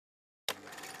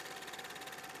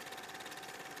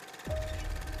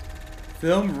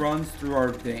Film runs through our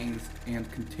veins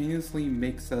and continuously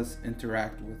makes us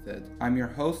interact with it. I'm your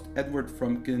host, Edward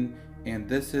Frumkin, and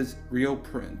this is Real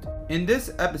Print. In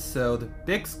this episode,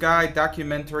 Big Sky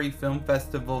Documentary Film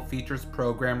Festival features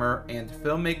programmer and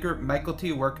filmmaker Michael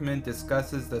T. Workman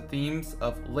discusses the themes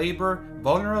of labor,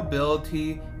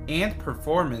 vulnerability, and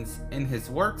performance in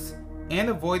his works, and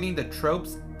avoiding the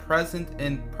tropes present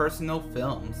in personal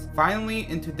films. Finally,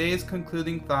 in today's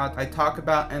concluding thought, I talk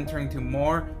about entering to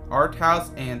more art house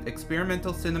and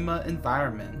experimental cinema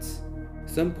environments.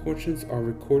 Some portions are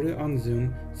recorded on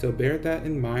Zoom, so bear that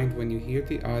in mind when you hear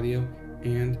the audio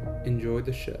and enjoy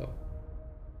the show.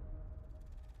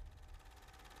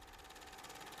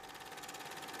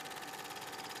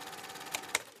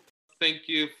 Thank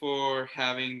you for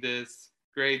having this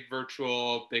great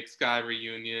virtual Big Sky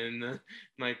reunion,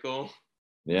 Michael.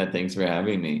 Yeah, thanks for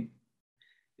having me.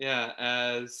 Yeah,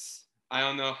 as I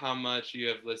don't know how much you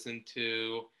have listened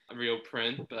to Real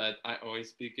Print, but I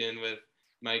always begin with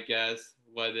my guess.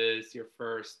 What is your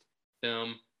first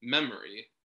film memory?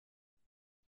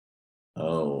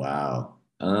 Oh, wow.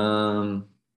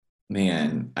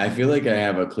 Man, I feel like I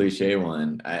have a cliche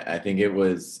one. I think it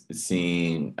was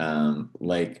seeing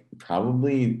like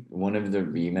probably one of the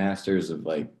remasters of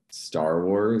like Star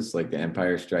Wars, like The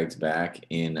Empire Strikes Back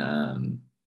in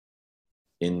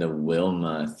the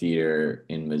Wilma Theater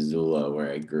in Missoula,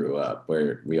 where I grew up,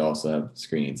 where we also have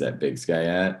screenings at Big Sky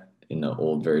at in the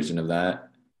old version of that.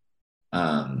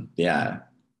 Yeah,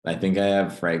 I think I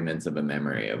have fragments of a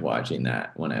memory of watching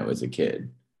that when I was a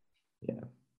kid. Yeah.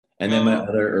 And then my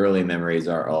other early memories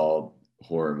are all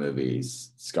horror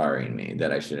movies scarring me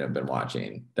that I shouldn't have been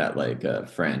watching, that like a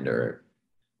friend or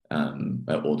an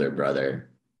older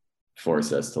brother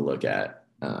forced us to look at.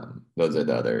 Those are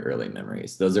the other early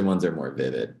memories. Those are ones that are more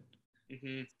vivid.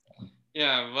 Mm-hmm.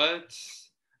 Yeah, what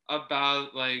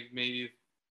about like maybe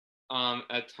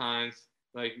at times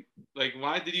like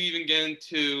why did you even get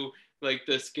into like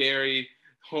the scary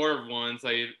horror ones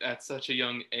like at such a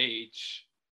young age?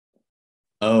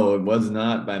 Oh, it was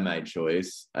not by my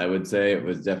choice. I would say it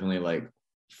was definitely like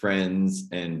friends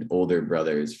and older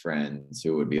brothers' friends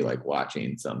who would be like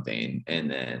watching something, and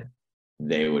then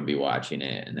they would be watching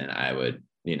it, and then I would,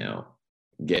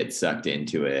 get sucked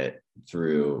into it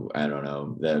through, I don't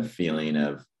know, the feeling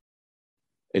of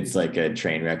it's like a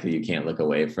train wreck that you can't look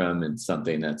away from. It's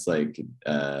something that's like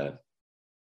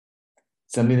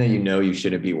something that you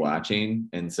shouldn't be watching.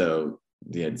 And so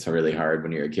yeah, it's really hard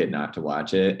when you're a kid not to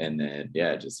watch it. And then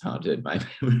yeah, it just haunted my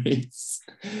memories.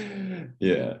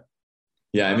 Yeah.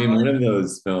 Yeah. I mean, one of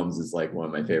those films is like one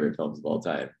of my favorite films of all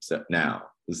time. So now.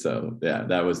 So yeah,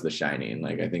 that was The Shining.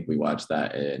 Like I think we watched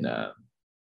that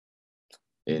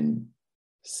in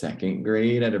second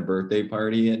grade at a birthday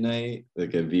party at night,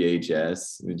 like a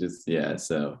VHS. We just yeah,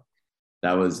 so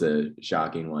that was a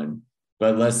shocking one,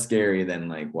 but less scary than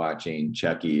like watching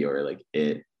Chucky or like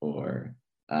It or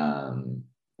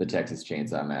the Texas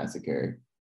Chainsaw Massacre.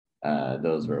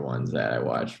 Those were ones that I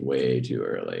watched way too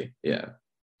early. Yeah.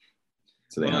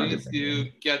 So they well, at haunted least me. you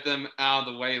get them out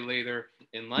of the way later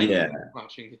in life, Yeah.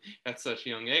 watching at such a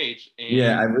young age. And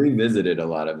Yeah, I've revisited a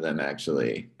lot of them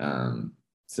actually.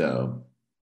 So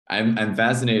I'm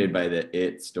fascinated by the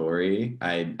It story.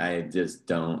 I just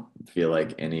don't feel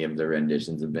like any of the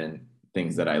renditions have been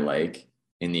things that I like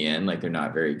in the end. Like they're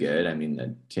not very good. I mean,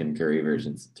 the Tim Curry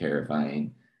version's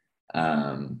terrifying.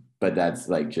 But that's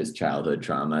like just childhood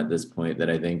trauma at this point that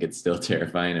I think it's still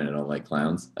terrifying and I don't like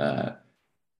clowns.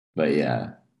 But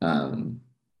yeah, I'm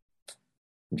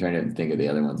trying to think of the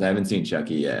other ones. I haven't seen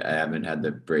Chucky yet. I haven't had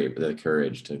the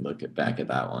courage to look back at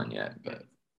that one yet. But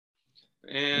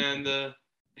and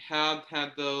have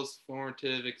had those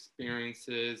formative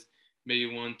experiences made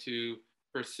you want to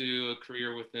pursue a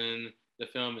career within the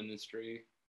film industry?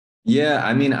 yeah,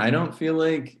 I mean, I don't feel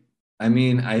like, I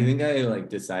mean, I think I like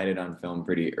decided on film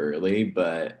pretty early,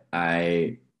 but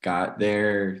I got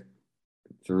there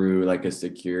through like a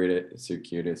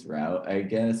circuitous route, I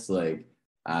guess. Like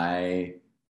I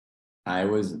I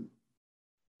was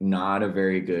not a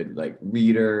very good like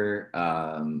reader.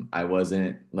 I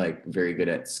wasn't like very good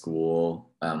at school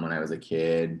when I was a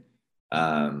kid.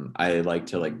 I like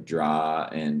to like draw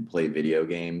and play video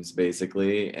games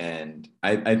basically. And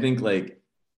I think like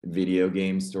video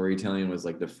game storytelling was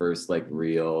like the first like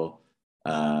real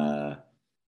uh,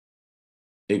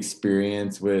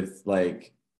 experience with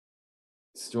like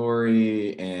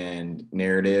story and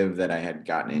narrative that I had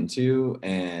gotten into.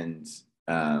 And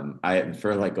I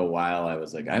for like a while I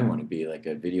was like, I want to be like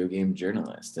a video game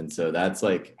journalist. And so that's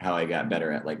like how I got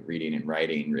better at like reading and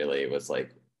writing, really was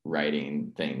like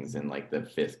writing things in like the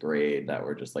fifth grade that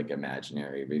were just like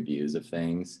imaginary reviews of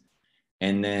things.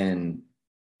 And then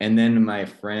and then my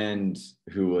friend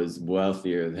who was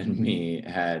wealthier than me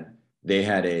they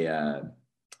had a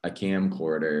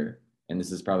camcorder, and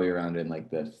this is probably around in like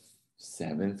the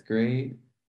 7th grade,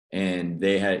 and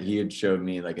he had showed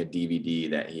me like a DVD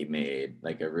that he made,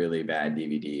 like a really bad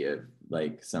DVD of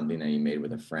like something that he made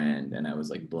with a friend, and I was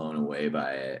like blown away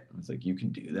by it. I was like, you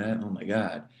can do that? Oh my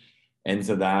God. And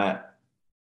so that,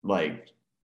 like,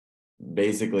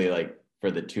 basically, like,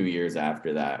 for the 2 years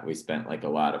after that, we spent like a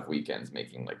lot of weekends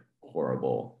making like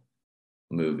horrible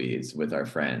movies with our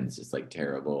friends, just like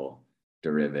terrible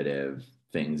derivative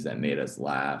things that made us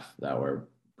laugh that were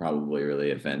probably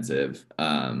really offensive.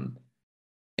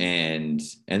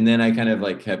 And then I kind of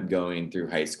like kept going through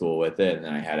high school with it, and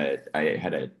then I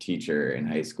had a teacher in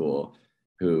high school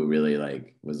who really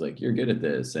like was like, you're good at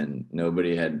this, and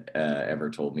nobody had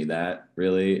ever told me that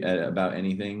really about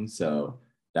anything. So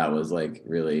that was like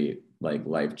really like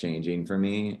life changing for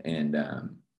me.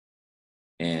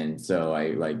 And so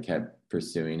I like kept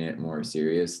pursuing it more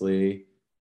seriously.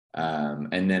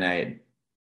 And then I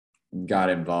got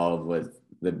involved with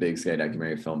the Big Sky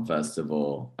Documentary Film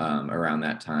Festival around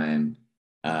that time,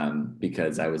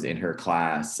 because I was in her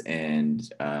class, and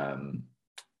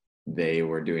they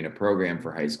were doing a program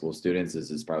for high school students. This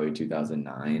is probably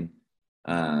 2009.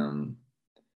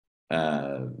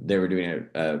 They were doing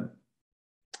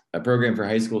a program for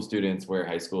high school students where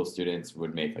high school students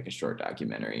would make like a short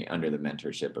documentary under the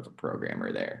mentorship of a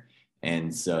programmer there.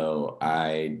 And so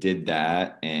I did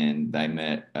that, and I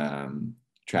met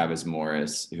Travis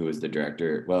Morris, who was the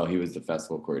director. Well, he was the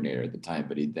festival coordinator at the time,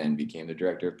 but he then became the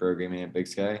director of programming at Big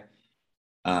Sky.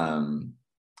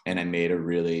 And I made a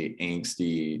really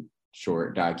angsty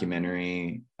short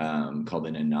documentary called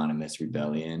An Anonymous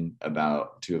Rebellion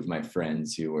about two of my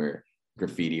friends who were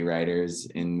graffiti writers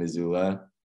in Missoula.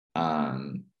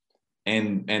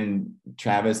 And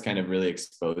Travis kind of really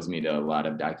exposed me to a lot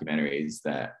of documentaries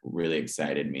that really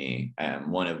excited me.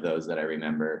 One of those that I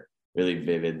remember really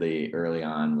vividly early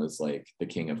on was like The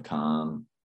King of Calm,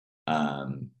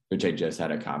 which I just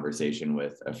had a conversation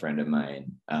with a friend of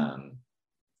mine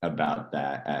about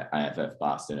that at IFF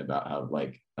Boston, about how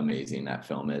like amazing that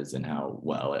film is and how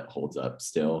well it holds up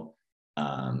still.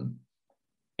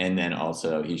 And then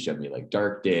also he showed me like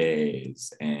Dark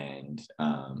Days and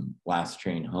Last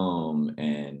Train Home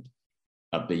and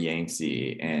Up the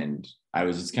Yangtze. And I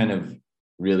was just kind of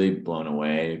really blown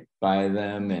away by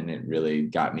them. And it really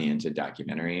got me into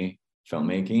documentary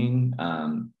filmmaking.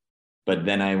 But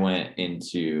then I went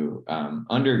into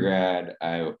undergrad.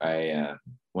 I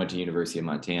went to University of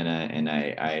Montana,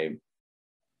 and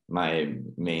my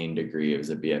main degree was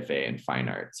a BFA in fine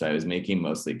art. So I was making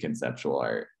mostly conceptual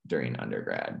art during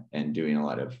undergrad and doing a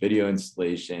lot of video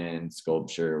installation,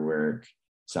 sculpture work,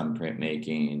 some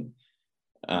printmaking,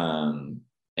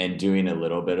 and doing a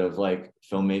little bit of like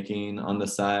filmmaking on the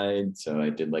side. So I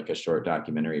did like a short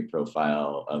documentary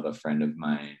profile of a friend of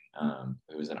mine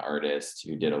who was an artist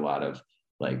who did a lot of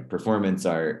like performance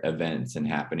art events and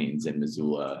happenings in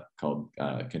Missoula called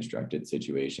Constructed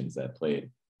Situations, that played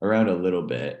around a little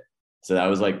bit. So that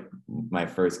was like my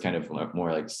first kind of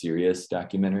more like serious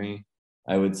documentary,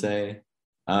 I would say.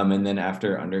 And then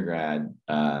after undergrad,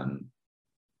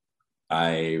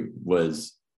 I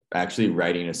was actually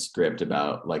writing a script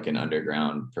about like an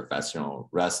underground professional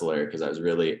wrestler, because I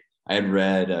had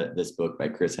read this book by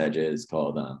Chris Hedges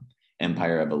called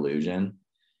Empire of Illusion.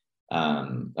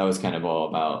 That was kind of all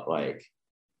about like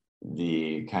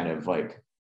the kind of like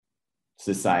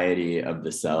society of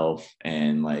the self,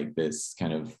 and like this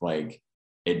kind of like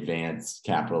advanced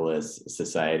capitalist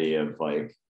society of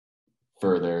like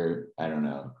further, I don't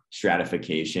know,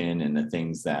 stratification, and the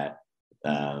things that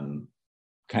kind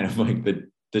of like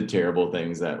the terrible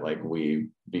things that like we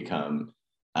become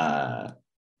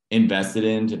invested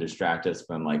in to distract us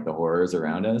from like the horrors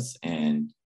around us.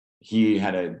 And he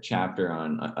had a chapter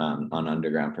on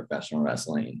underground professional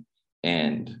wrestling,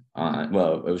 and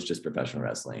well, it was just professional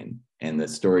wrestling and the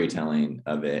storytelling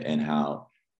of it, and how,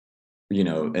 you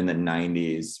know, in the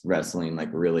 90s wrestling like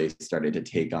really started to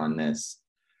take on this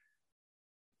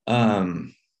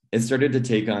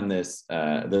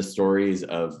the stories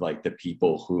of like the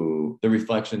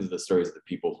reflections of the stories of the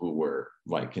people who were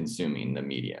like consuming the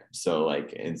media. So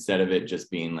like instead of it just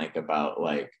being like about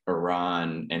like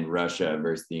Iran and Russia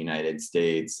versus the United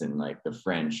States and like the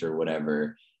French or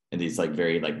whatever, and these like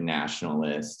very like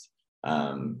nationalist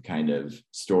kind of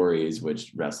stories,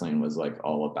 which wrestling was like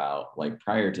all about, like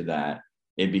prior to that,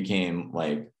 it became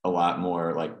like a lot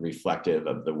more like reflective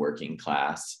of the working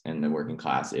class and the working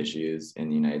class issues in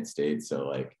the United States. So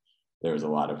like there was a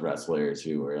lot of wrestlers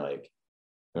who were like,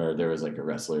 or there was like a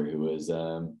wrestler who was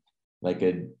like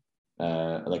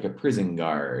like a prison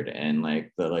guard, and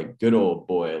like the like good old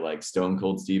boy like Stone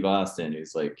Cold Steve Austin,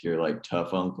 who's like your like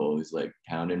tough uncle who's like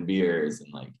pounding beers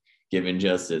and like giving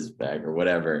justice back or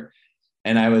whatever.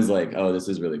 And I was like, oh, this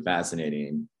is really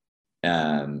fascinating.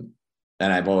 And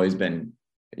I've always been,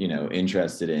 you know,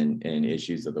 interested in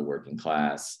issues of the working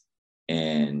class,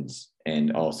 and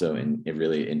also in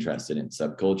really interested in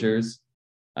subcultures,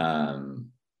 um,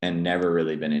 and never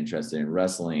really been interested in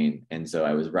wrestling. And so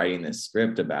I was writing this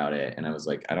script about it, and I was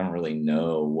like, I don't really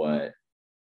know what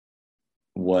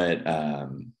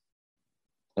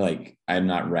like I'm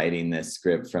not writing this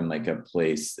script from like a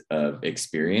place of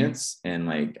experience. And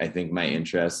like I think my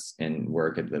interests and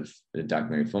work at the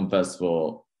documentary film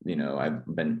festival, you know, I've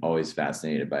been always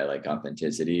fascinated by like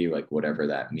authenticity, like whatever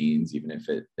that means, even if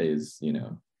it is, you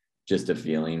know, just a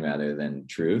feeling rather than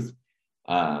truth.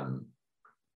 And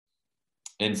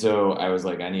so I was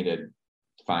like, I need to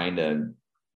find a,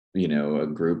 you know, a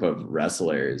group of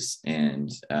wrestlers, and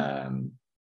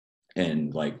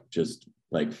like just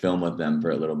like film with them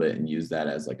for a little bit and use that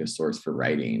as like a source for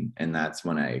writing. And that's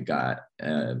when I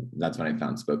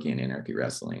found Spokane Anarchy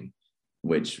Wrestling,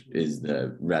 which is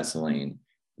the wrestling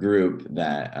group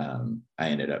that I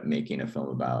ended up making a film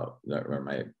about, or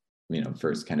my, you know,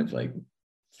 first kind of like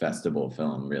festival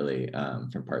film really,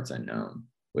 from Parts Unknown,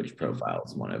 which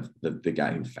profiles one of the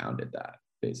guy who founded that,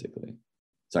 basically.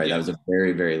 Sorry, that was a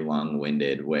very, very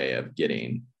long-winded way of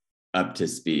getting up to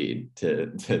speed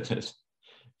to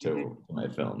my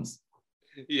films.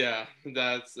 Yeah,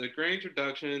 that's a great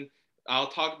introduction. I'll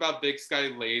talk about Big Sky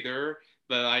later,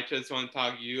 but I just want to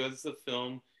talk to you as a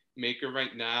filmmaker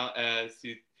right now, as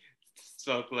you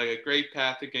spoke like a great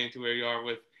path to getting to where you are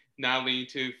with now leading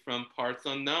to From Parts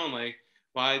Unknown. Like,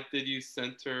 why did you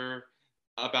center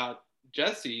about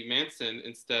Jesse Manson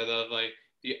instead of like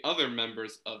the other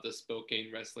members of the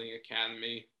Spokane Wrestling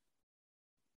Academy?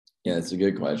 Yeah, it's a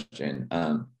good question.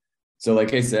 So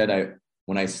like I said,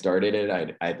 when I started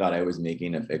it, I thought I was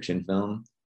making a fiction film,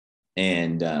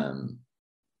 and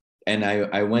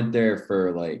I went there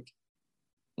for like,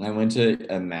 I went to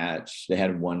a match. They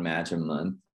had one match a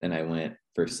month, and I went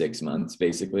for 6 months,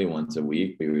 basically once a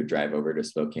week. We would drive over to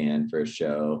Spokane for a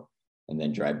show, and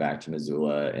then drive back to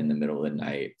Missoula in the middle of the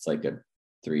night. It's like a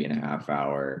 3.5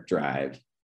 hour drive.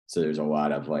 So there's a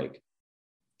lot of like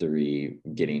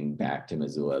getting back to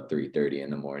Missoula at 3:30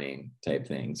 in the morning type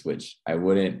things, which I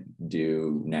wouldn't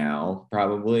do now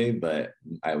probably, but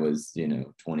I was, you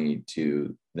know,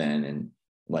 22 then, and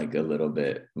like a little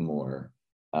bit more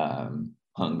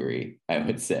hungry, I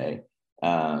would say.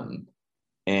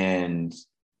 And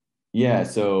yeah,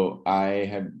 so I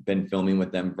have been filming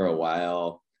with them for a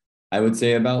while. I would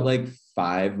say about like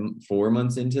 4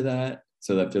 months into that.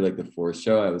 So after like the fourth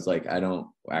show, I was like, I don't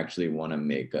actually want to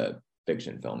make a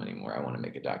fiction film anymore. I want to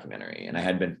make a documentary. And I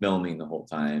had been filming the whole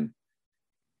time,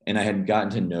 and I had gotten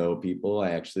to know people.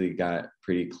 I actually got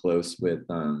pretty close with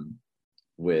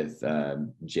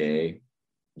Jay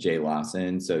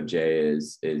Lawson. So Jay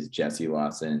is Jesse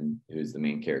Lawson, who's the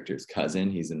main character's cousin.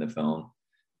 He's in the film.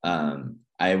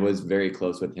 I was very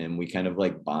close with him. We kind of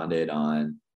like bonded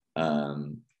on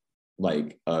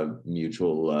like a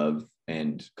mutual love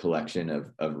and collection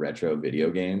of retro video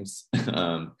games.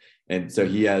 And so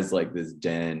he has like this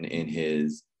den in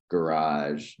his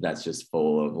garage that's just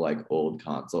full of like old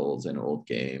consoles and old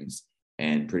games,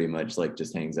 and pretty much like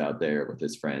just hangs out there with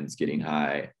his friends getting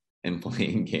high and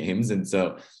playing games. And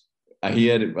so we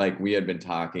had been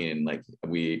talking, and like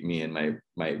me and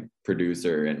my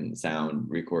producer and sound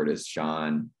recordist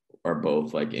Sean are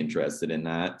both like interested in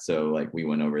that. So like we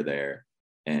went over there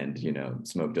and, you know,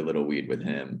 smoked a little weed with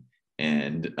him,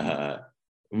 and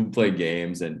played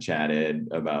games and chatted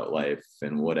about life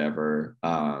and whatever.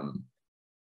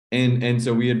 And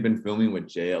so we had been filming with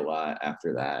Jay a lot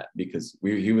after that, because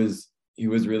he was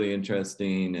really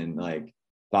interesting and like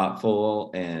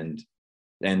thoughtful, and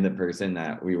the person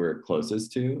that we were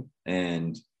closest to.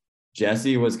 And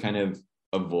Jesse was kind of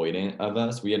avoidant of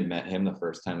us. We had met him the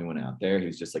first time we went out there. He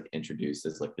was just like introduced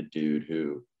as like the dude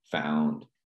who founded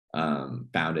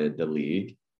the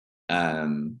league,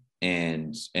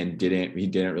 and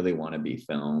didn't really want to be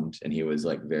filmed. And he was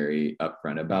like very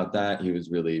upfront about that. He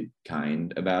was really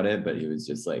kind about it, but he was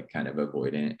just like kind of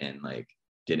avoidant and like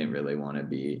didn't really want to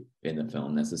be in the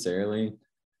film necessarily.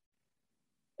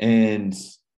 And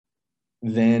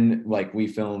then like we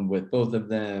filmed with both of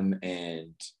them,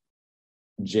 and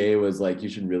Jay was like, you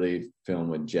should really film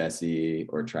with Jesse,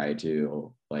 or try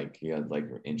to, like, he had like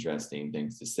interesting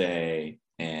things to say.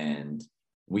 And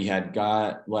we had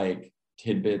got like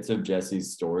tidbits of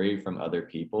Jesse's story from other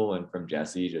people, and from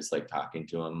Jesse just like talking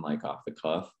to him like off the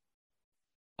cuff.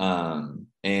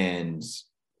 And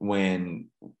when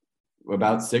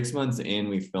about 6 months in,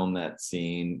 we filmed that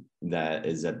scene that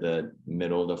is at the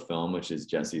middle of the film, which is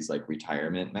Jesse's like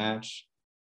retirement match.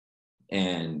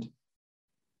 And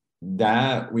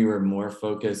that we were more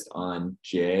focused on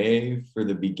Jay for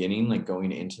the beginning, like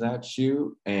going into that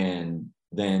shoot. And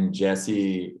then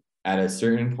Jesse at a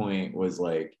certain point was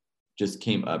like, just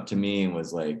came up to me and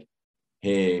was like,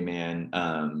 hey man,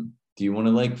 do you want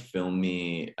to like film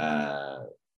me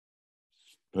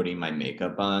putting my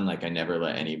makeup on? Like I never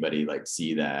let anybody like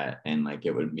see that, and like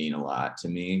it would mean a lot to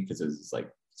me because it was like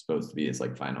supposed to be this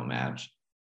like final match.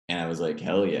 And I was like,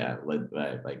 hell yeah,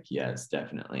 like yes,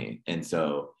 definitely. And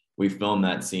so we filmed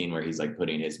that scene where he's like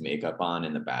putting his makeup on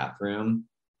in the bathroom,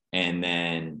 and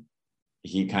then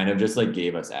he kind of just like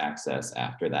gave us access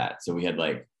after that. So we had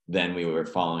like, then we were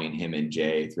following him and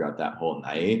Jay throughout that whole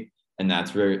night. And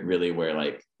that's really where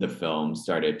like the film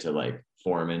started to like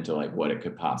form into like what it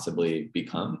could possibly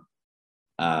become.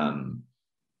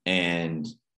 And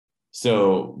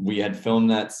so we had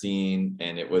filmed that scene,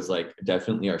 and it was like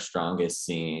definitely our strongest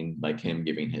scene, like him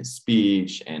giving his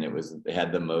speech, and it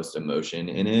had the most emotion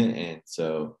in it. And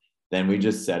so then we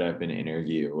just set up an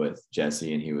interview with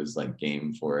Jesse, and he was like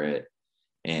game for it,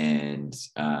 and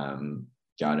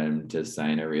got him to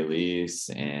sign a release,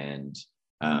 and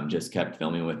just kept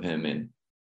filming with him. And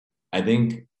I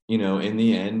think, you know, in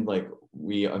the end, like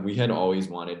we had always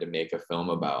wanted to make a film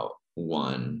about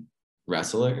one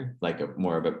wrestler, like a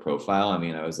more of a profile. I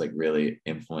mean, I was like really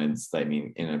influenced, I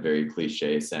mean, in a very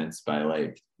cliche sense, by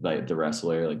like the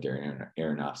wrestler, like Darren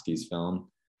Aronofsky's film.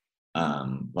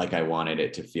 Like I wanted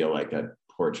it to feel like a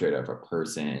portrait of a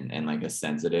person, and like a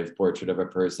sensitive portrait of a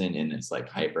person in this like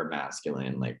hyper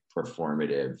masculine, like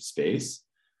performative space.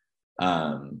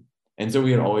 And so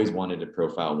we had always wanted to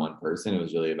profile one person. It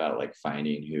was really about like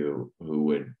finding who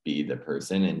would be the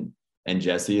person. And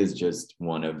Jesse is just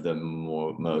one of the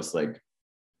most like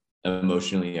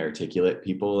emotionally articulate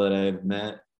people that I've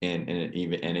met, and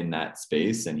in that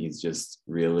space. And he's just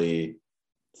really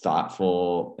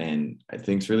thoughtful and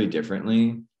thinks really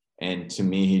differently. And to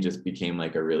me, he just became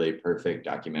like a really perfect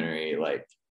documentary like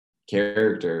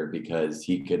character, because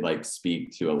he could like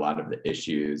speak to a lot of the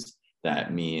issues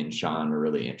that me and Sean were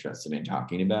really interested in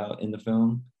talking about in the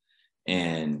film.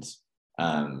 And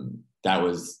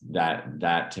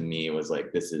that to me was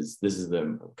like, this is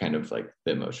the kind of like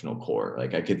the emotional core.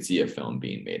 Like I could see a film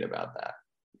being made about that.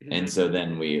 Mm-hmm. And so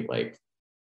then we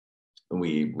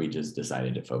just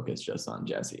decided to focus just on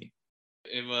Jesse.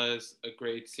 It was a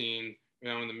great scene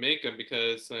around the makeup,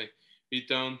 because like we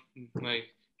don't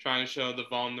like trying to show the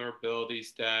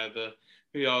vulnerabilities that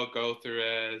we all go through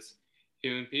as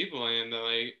human people. And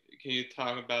like, can you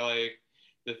talk about like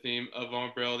the theme of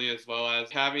vulnerability, as well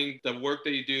as having the work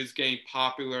that you do is getting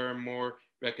popular and more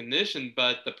recognition,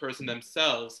 but the person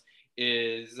themselves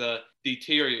is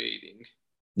deteriorating?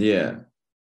 Yeah.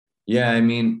 I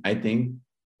mean, I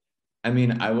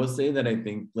will say that I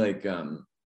think like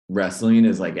wrestling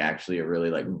is like actually a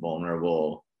really like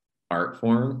vulnerable art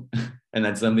form. And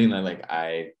that's something that like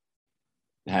I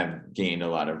have gained a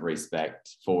lot of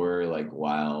respect for, like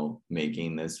while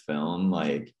making this film.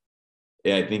 Like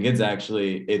yeah, I think it's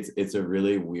actually it's a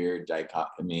really weird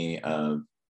dichotomy of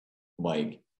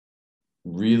like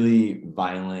really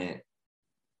violent,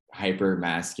 hyper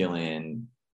masculine,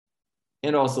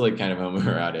 and also like kind of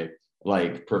homoerotic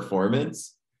like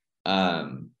performance,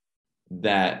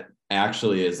 that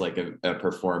actually is like a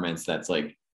performance that's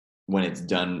like, when it's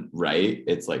done right,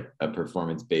 it's like a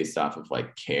performance based off of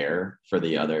like care for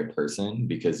the other person,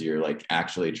 because you're like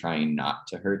actually trying not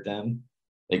to hurt them.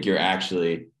 Like you're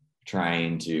actually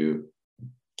trying to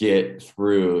get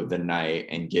through the night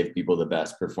and give people the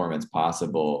best performance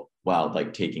possible while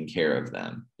like taking care of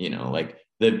them. You know, like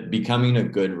the becoming a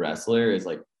good wrestler is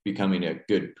like becoming a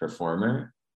good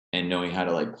performer and knowing how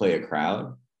to like play a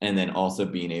crowd, and then also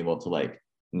being able to like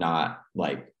not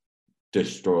like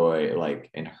destroy like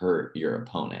and hurt your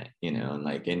opponent, you know. And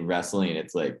like in wrestling,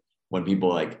 it's like when people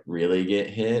like really get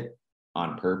hit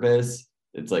on purpose,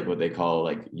 it's like what they call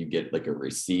like, you get like a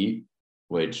receipt,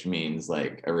 which means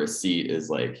like a receipt is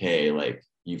like, hey, like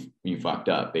you fucked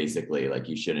up basically, like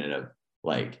you shouldn't have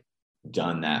like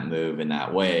done that move in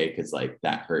that way, because like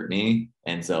that hurt me.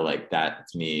 And so like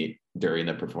that's me during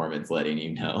the performance letting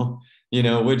you know, you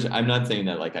know, which I'm not saying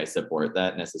that like I support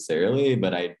that necessarily,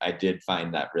 but I did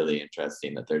find that really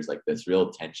interesting, that there's like this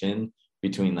real tension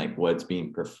between like what's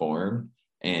being performed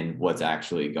and what's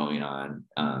actually going on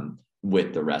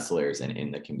with the wrestlers and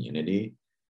in the community.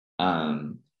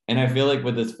 And I feel like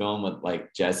with this film, with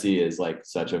like Jesse is like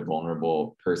such a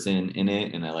vulnerable person in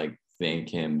it, and I like thank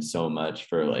him so much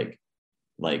for like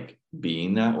like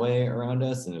being that way around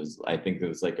us. And I think it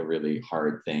was like a really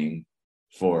hard thing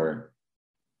for,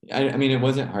 I mean, it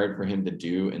wasn't hard for him to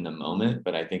do in the moment,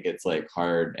 but I think it's like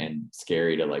hard and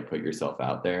scary to like put yourself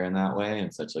out there in that way,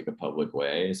 in such like a public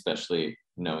way, especially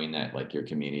knowing that like your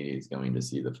community is going to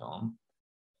see the film.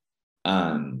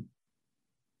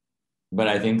 But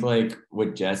I think like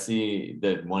with Jesse,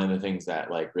 that one of the things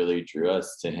that like really drew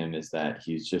us to him is that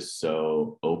he's just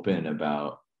so open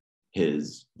about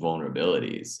his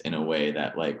vulnerabilities in a way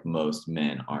that like most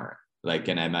men aren't. Like,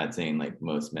 and I'm not saying like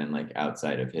most men like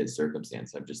outside of his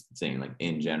circumstance. I'm just saying like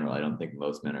in general, I don't think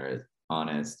most men are as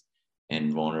honest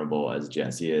and vulnerable as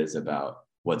Jesse is about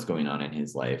what's going on in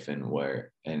his life and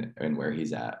where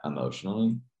he's at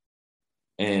emotionally.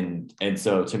 And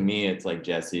so to me, it's like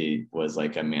Jesse was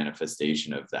like a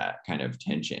manifestation of that kind of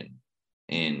tension,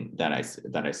 and that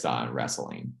I saw in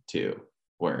wrestling too,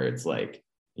 where it's like,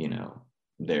 you know,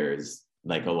 there's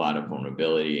like a lot of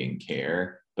vulnerability and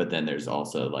care, but then there's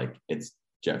also like it's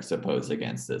juxtaposed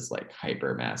against this like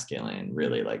hyper masculine,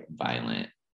 really like violent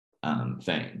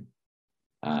thing.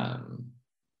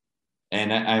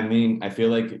 And I mean, I feel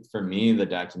like for me, the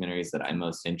documentaries that I'm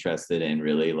most interested in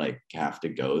really like have to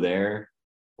go there.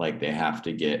 Like they have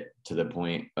to get to the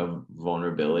point of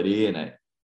vulnerability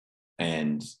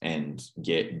and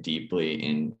get deeply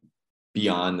in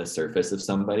beyond the surface of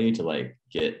somebody to like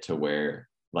get to where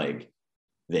like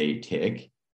they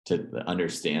tick, to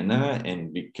understand that.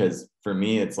 And because for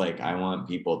me, it's like I want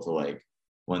people to like,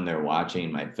 when they're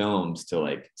watching my films, to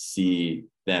like see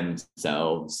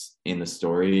themselves in the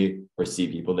story or see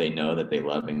people they know that they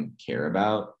love and care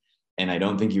about. And I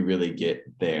don't think you really get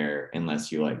there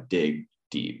unless you like dig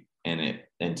deep.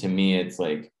 And to me, it's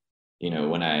like, you know,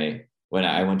 when I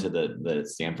went to the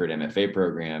Stanford MFA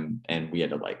program, and we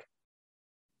had to like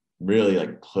really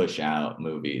like push out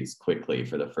movies quickly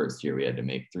for the first year. We had to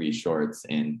make 3 shorts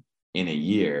in a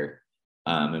year.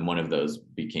 And one of those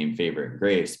became Favorite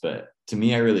Grace. But to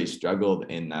me, I really struggled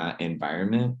in that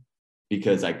environment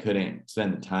because I couldn't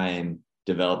spend the time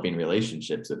developing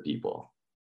relationships with people.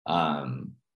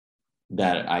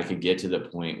 That I could get to the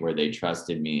point where they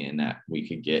trusted me, and that we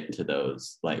could get to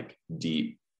those like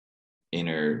deep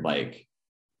inner like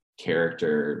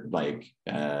character like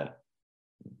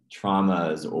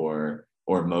traumas or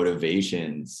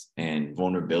motivations and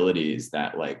vulnerabilities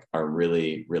that like are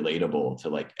really relatable to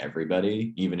like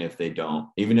everybody, even if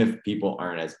people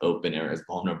aren't as open or as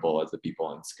vulnerable as the people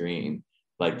on screen.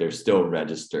 Like they're still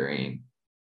registering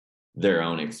their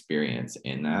own experience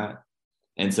in that.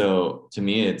 And so to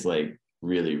me, it's like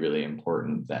really, really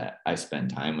important that I spend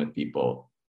time with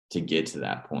people to get to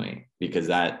that point, because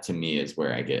that to me is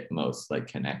where I get most like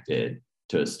connected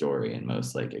to a story and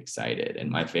most like excited. And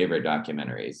my favorite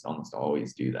documentaries almost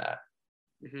always do that.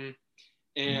 Mm-hmm.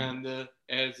 And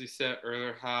as you said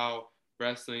earlier, how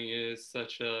wrestling is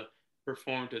such a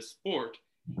performative sport.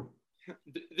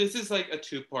 This is like a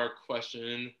 2-part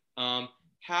question.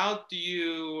 How do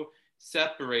you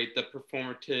separate the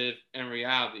performative and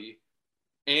reality?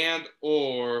 And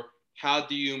or how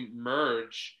do you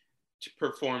merge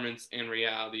performance and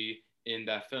reality in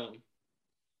that film?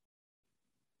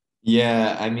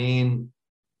 Yeah, I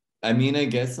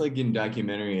guess like in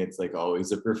documentary, it's like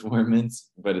always a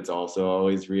performance, but it's also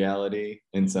always reality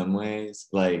in some ways.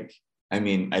 Like, I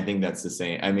mean, I think that's the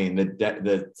same. I mean,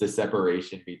 the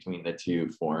separation between the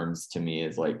two forms to me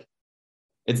is like,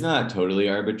 it's not totally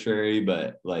arbitrary,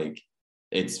 but like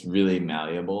it's really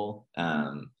malleable.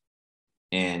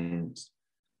 And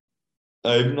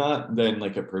I've not been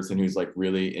like a person who's like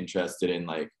really interested in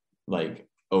like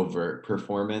overt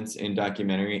performance in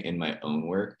documentary in my own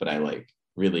work, but I like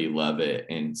really love it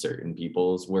in certain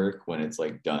people's work when it's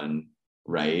like done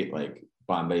right. Like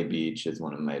Bombay Beach is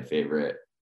one of my favorite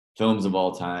films of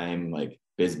all time. Like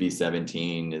Bisbee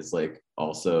 17 is like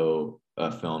also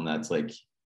a film that's like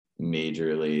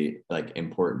majorly like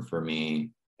important for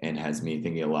me and has me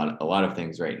thinking a lot of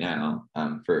things right now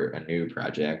for a new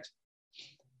project.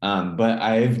 But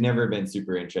I've never been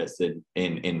super interested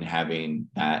in having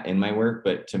that in my work.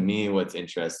 But to me, what's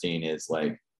interesting is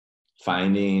like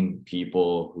finding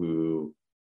people who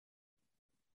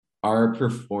are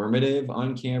performative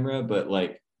on camera, but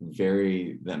like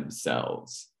very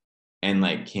themselves and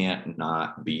like can't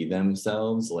not be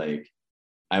themselves. Like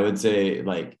I would say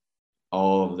like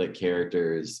all of the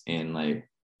characters in like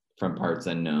From Parts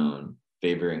Unknown,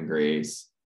 Favor and Grace,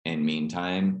 and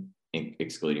Meantime,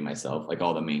 excluding myself, like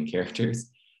all the main characters,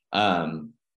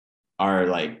 are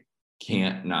like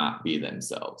can't not be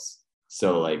themselves.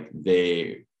 So like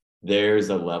there's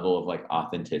a level of like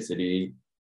authenticity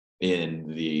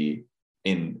in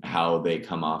how they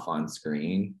come off on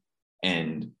screen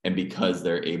and because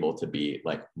they're able to be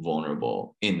like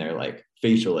vulnerable in their like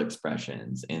facial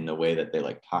expressions, in the way that they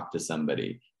like talk to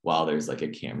somebody while there's like a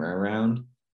camera around.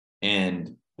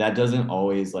 And that doesn't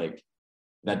always like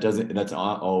that's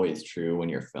not always true when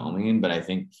you're filming, but I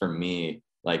think for me,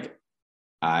 like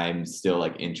I'm still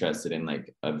like interested in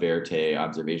like a verite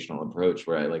observational approach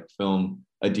where I like film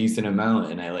a decent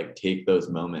amount and I like take those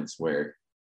moments where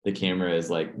the camera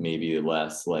is like maybe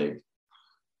less like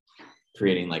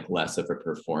creating like less of a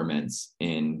performance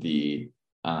in the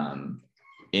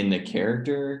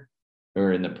character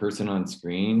or in the person on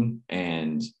screen.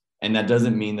 And that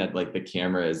doesn't mean that like the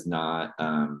camera is not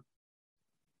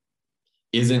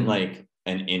isn't like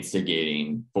an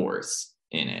instigating force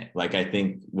in it. Like I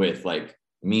think with like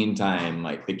Meantime,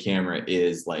 like the camera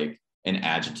is like an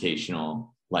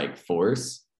agitational like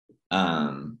force.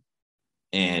 And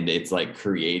it's like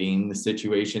creating the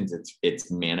situations,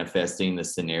 it's manifesting the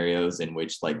scenarios in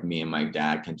which like me and my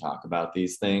dad can talk about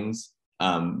these things.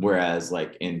 Whereas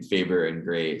like in Favor and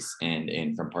Grace and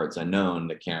in From Parts Unknown,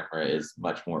 the camera is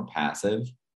much more passive.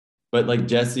 But like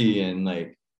Jesse and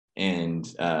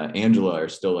Angela are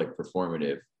still like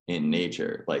performative in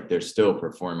nature. Like they're still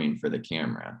performing for the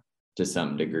camera to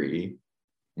some degree,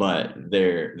 but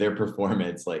their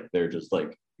performance, like they're just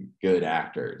like good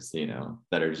actors, you know,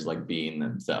 that are just like being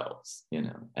themselves, you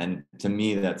know. And to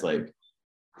me, that's like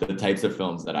the types of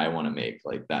films that I want to make.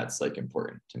 Like that's like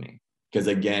important to me, because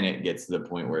again, it gets to the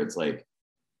point where it's like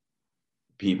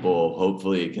people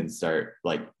hopefully can start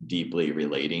like deeply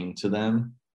relating to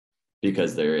them,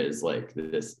 because there is like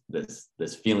this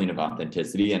feeling of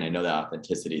authenticity. And I know that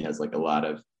authenticity has like a lot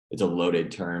of, it's a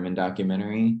loaded term in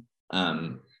documentary,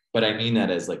 but I mean that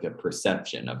as like a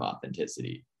perception of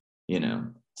authenticity, you know,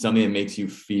 something that makes you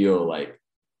feel like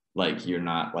you're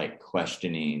not like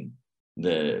questioning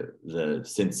the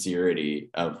sincerity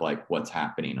of like what's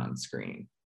happening on screen.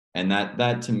 And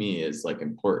that to me is like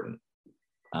important,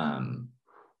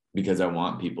 because I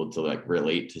want people to like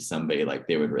relate to somebody like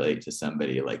they would relate to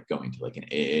somebody like going to like an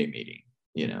AA meeting,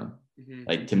 you know. Mm-hmm.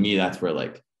 Like to me, that's where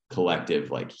like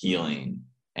collective like healing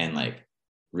and like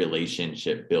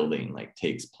relationship building like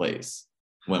takes place,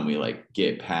 when we like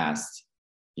get past,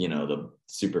 you know, the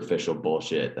superficial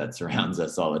bullshit that surrounds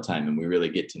us all the time, and we really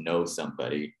get to know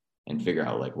somebody and figure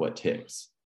out like what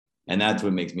ticks. And that's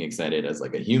what makes me excited as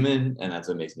like a human, and that's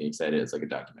what makes me excited as like a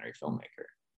documentary filmmaker.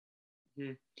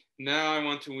 Mm-hmm. Now I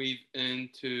want to weave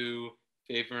into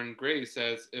Favor and Grace,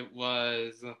 as it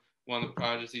was one of the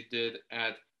projects he did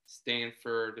at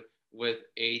Stanford with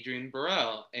Adrian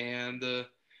Burrell. And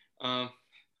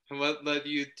what led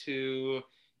you to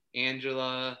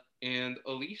Angela and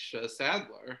Alicia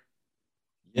Sadler?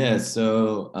 Yeah,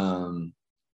 so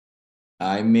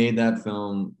I made that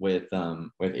film with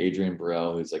Adrian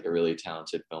Burrell, who's like a really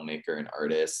talented filmmaker and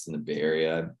artist in the Bay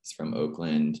Area. He's from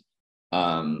Oakland.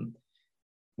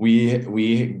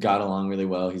 We got along really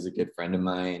well. He's a good friend of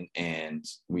mine, and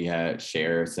we had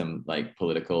share some like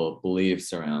political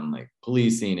beliefs around like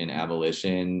policing and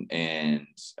abolition. And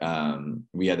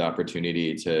we had the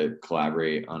opportunity to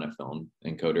collaborate on a film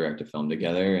and co-direct a film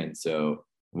together. And so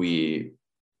we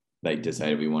like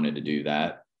decided we wanted to do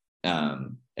that.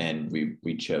 And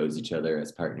we chose each other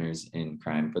as partners in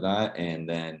crime for that. And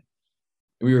then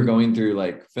we were going through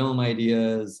like film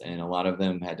ideas, and a lot of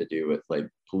them had to do with like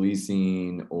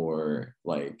policing or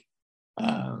like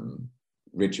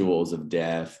rituals of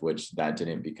death, which that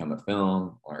didn't become a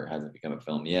film or hasn't become a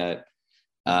film yet.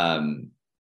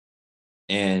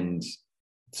 And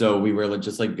so we were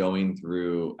just like going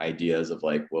through ideas of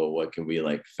like, well, what can we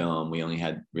like film? We only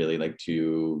had really like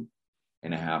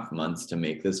 2.5 months to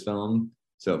make this film.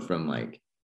 So from like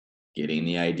getting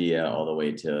the idea all the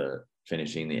way to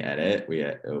finishing the edit,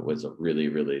 it was a really,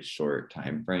 really short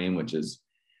time frame, which is,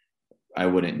 I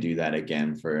wouldn't do that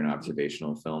again for an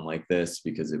observational film like this,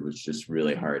 because it was just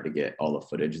really hard to get all the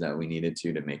footage that we needed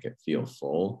to make it feel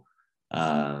full.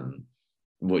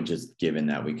 Just given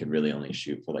that we could really only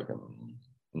shoot for like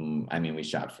we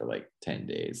shot for like 10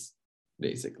 days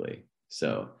basically.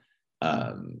 So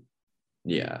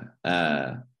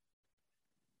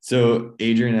so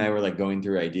Adrian and I were like going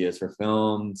through ideas for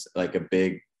films. Like a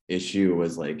big issue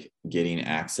was like getting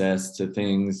access to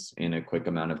things in a quick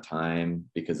amount of time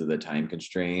because of the time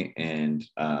constraint. And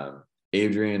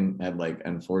Adrian had like,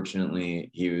 unfortunately,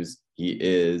 he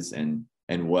is and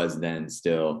was then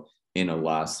still in a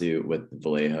lawsuit with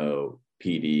Vallejo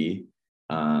PD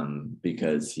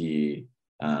because he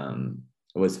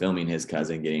was filming his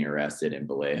cousin getting arrested in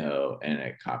Vallejo, and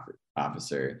a cop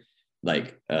officer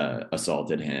like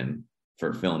assaulted him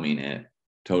for filming it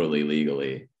totally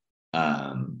legally.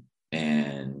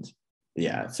 And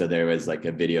yeah, so there was like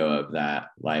a video of that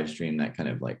live stream that kind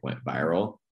of like went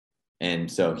viral.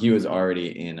 And so he was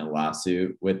already in a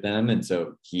lawsuit with them. And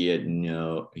so he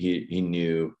knew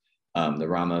the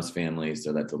Ramos family.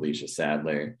 So that's Alicia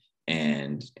Sadler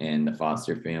and the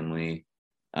Foster family,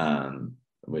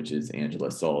 which is Angela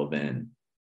Sullivan.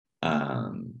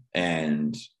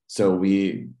 And so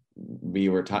we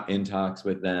were in talks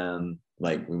with them.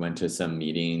 Like we went to some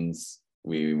meetings.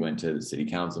 We went to the city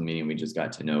council meeting. We just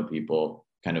got to know people,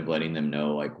 kind of letting them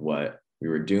know like what we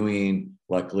were doing.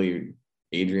 Luckily,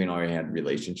 Adrian already had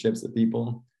relationships with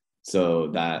people. So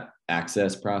that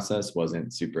access process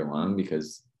wasn't super long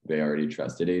because they already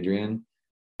trusted Adrian.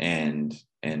 And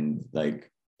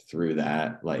like through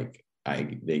that, like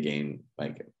they gained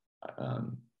like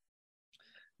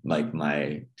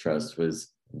my trust was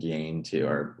gained to,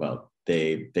 or well,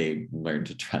 they learned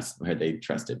to trust, where they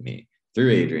trusted me through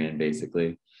Adrian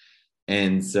basically.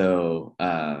 And so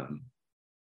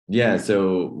yeah,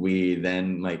 so we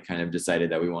then like kind of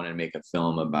decided that we wanted to make a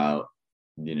film about,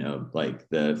 like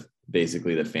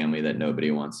basically the family that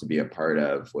nobody wants to be a part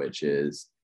of, which is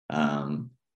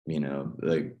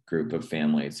the group of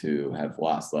families who have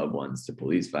lost loved ones to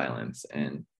police violence.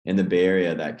 And in the Bay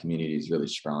Area, that community is really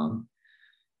strong.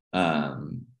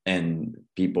 And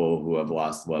people who have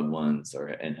lost loved ones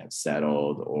and have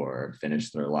settled or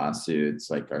finished their lawsuits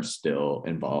like are still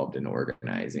involved in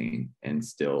organizing and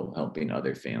still helping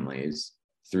other families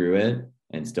through it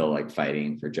and still like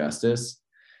fighting for justice.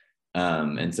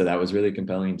 And so that was really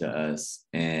compelling to us.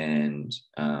 And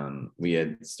we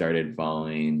had started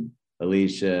following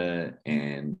Alicia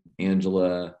and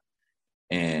Angela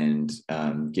and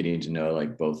getting to know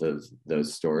like both of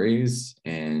those stories.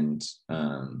 And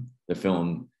the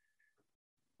film,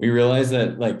 we realized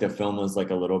that like the film was like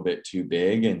a little bit too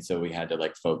big, and so we had to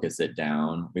like focus it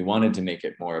down. We wanted to make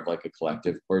it more of like a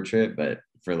collective portrait, but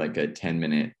for like a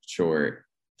 10-minute short,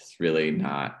 it's really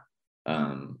not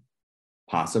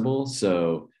possible.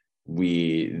 So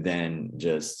we then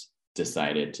just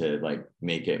decided to like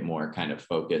make it more kind of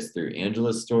focused through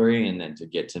Angela's story, and then to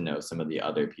get to know some of the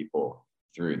other people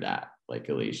through that, like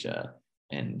Alicia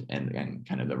and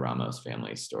kind of the Ramos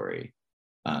family story.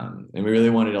 And we really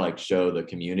wanted to like show the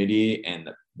community and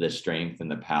the strength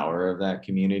and the power of that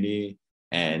community,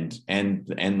 and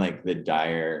like the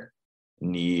dire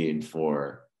need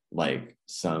for like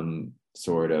some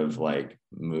sort of like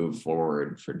move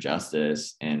forward for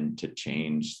justice and to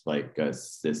change like a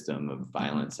system of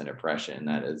violence and oppression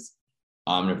that is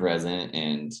omnipresent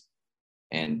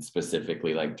and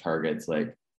specifically like targets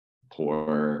like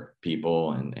poor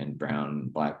people and brown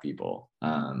Black people.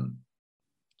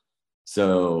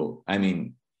 So I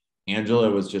mean, Angela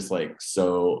was just like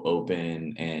so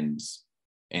open and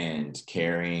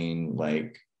caring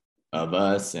like of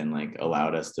us, and like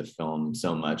allowed us to film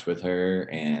so much with her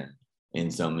and in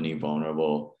so many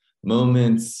vulnerable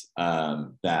moments,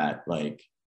 that like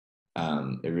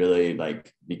it really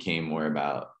like became more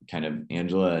about kind of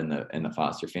Angela and the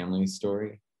foster family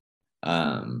story.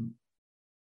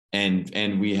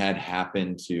 And we had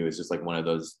happened to, it's just like one of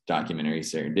those documentary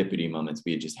serendipity moments.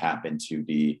 We had just happened to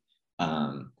be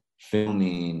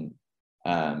filming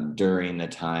during the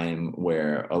time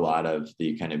where a lot of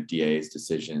the kind of DA's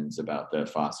decisions about the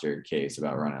Foster case,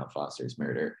 about Ronald Foster's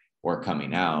murder, were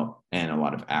coming out, and a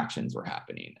lot of actions were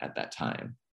happening at that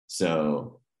time.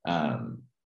 So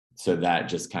so that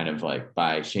just kind of like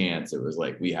by chance, it was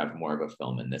like we have more of a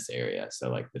film in this area, so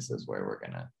like this is where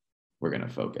we're gonna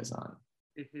focus on.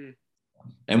 Mm-hmm.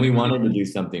 And we wanted to do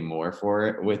something more for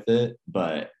it with it,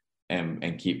 but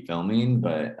and keep filming,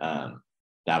 but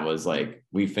that was like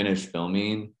we finished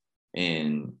filming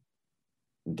in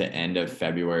the end of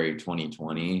February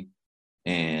 2020,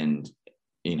 and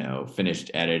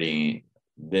finished editing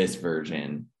this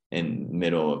version in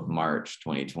middle of March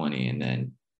 2020, and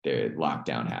then the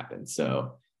lockdown happened.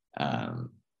 So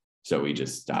so we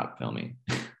just stopped filming.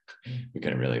 We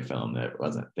couldn't really film. There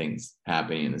wasn't things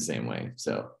happening in the same way.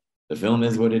 So the film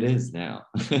is what it is now.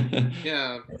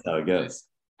 Yeah. That's how it goes.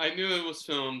 I knew it was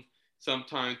filmed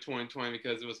sometime 2020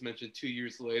 because it was mentioned 2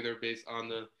 years later based on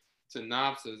the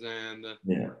synopsis. And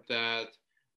that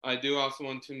I do also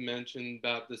want to mention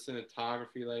about the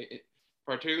cinematography, like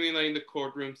particularly like in the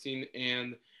courtroom scene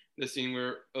and the scene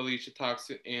where Alicia talks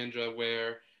to Andra,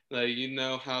 where like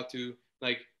how to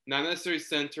like not necessarily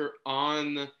center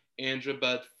on Andra,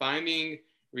 but finding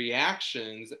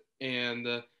reactions, and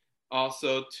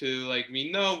also to like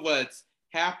we know what's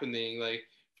happening like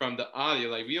from the audio.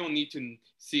 Like we don't need to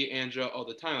see Andra all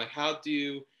the time. Like how do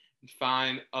you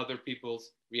find other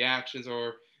people's reactions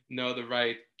or know the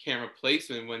right camera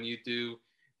placement when you do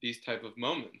these type of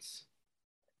moments?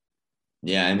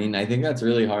 Yeah, I mean, I think that's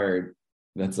really hard.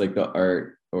 That's like the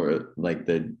art or like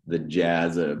the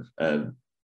jazz of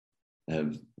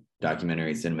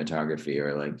documentary cinematography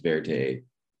or like verite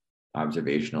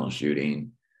observational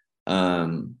shooting.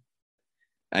 Um,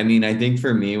 I mean, I think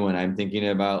for me, when I'm thinking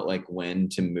about like when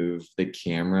to move the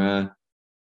camera,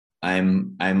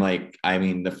 I'm like, I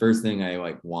mean, the first thing I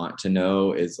like want to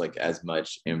know is like as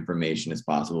much information as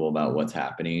possible about what's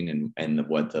happening and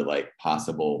what the like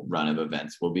possible run of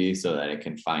events will be, so that I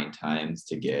can find times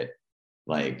to get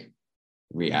like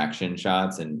reaction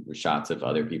shots and shots of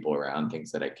other people around,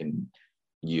 things that I can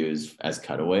use as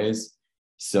cutaways.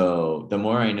 So the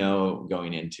more I know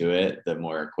going into it, the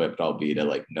more equipped I'll be to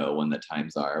like know when the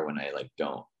times are when I like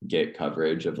don't get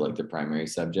coverage of like the primary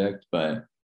subject. But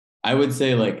I would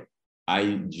say like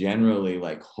I generally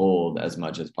like hold as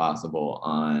much as possible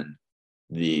on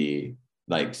the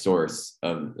like source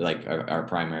of like our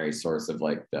primary source of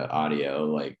like the audio,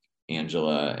 like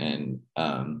Angela and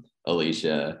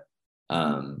Alicia,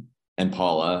 and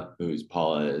Paula,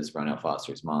 Paula is Ronell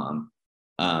Foster's mom.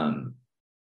 Um,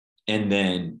 and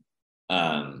then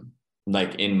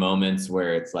like in moments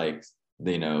where it's like,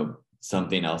 you know,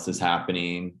 something else is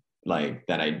happening, like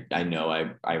that I know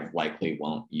I likely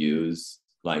won't use,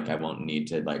 like I won't need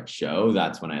to like show,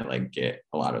 that's when I like get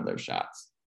a lot of those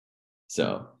shots.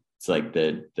 So it's like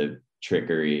the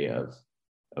trickery of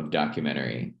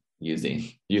documentary,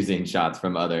 using shots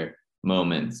from other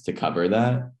moments to cover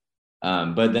that.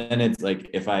 But then it's like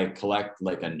if I collect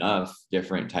like enough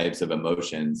different types of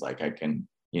emotions, like I can,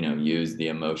 you know, use the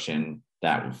emotion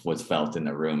that was felt in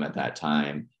the room at that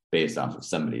time based off of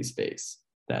somebody's face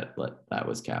that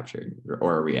was captured,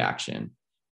 or a reaction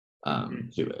to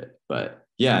it. But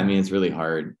yeah, I mean, it's really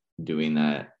hard doing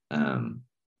that.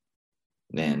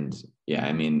 And yeah,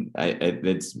 I mean,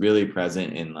 it's really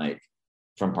present in like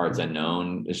From Parts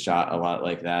Unknown is shot a lot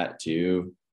like that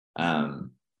too.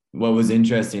 What was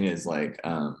interesting is like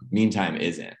Meantime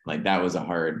isn't, like that was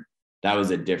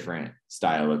a different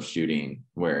style of shooting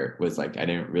where it was like I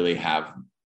didn't really have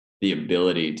the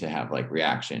ability to have like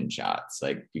reaction shots,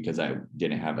 like because I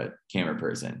didn't have a camera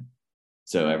person.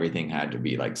 So everything had to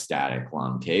be like static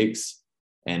long takes.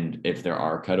 And if there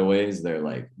are cutaways, they're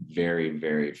like very,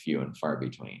 very few and far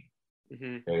between.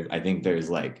 I think there's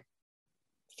like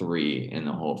 3 in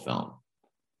the whole film.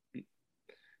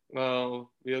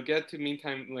 Well, we'll get to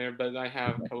Meantime later, but I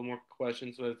have a couple more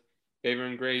questions with Favor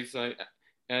and Grace. Like,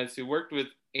 as you worked with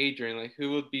Adrian, like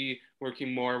who would be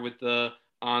working more with the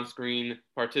on-screen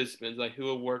participants? Like who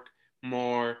will work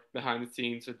more behind the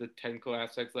scenes with the technical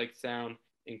aspects like sound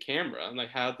and camera? And like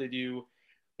how did you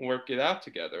work it out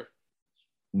together?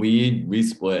 We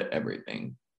split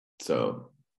everything. So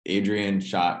Adrian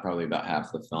shot probably about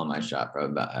half the film. I shot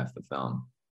probably about half the film.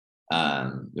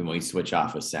 Then we switch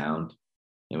off with sound,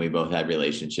 and we both had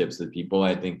relationships with people.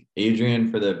 I think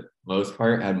Adrian, for the most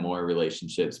part, had more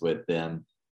relationships with them,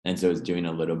 and so was doing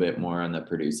a little bit more on the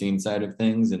producing side of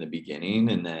things in the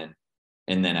beginning, and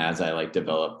then as I like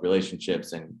developed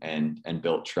relationships and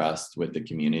built trust with the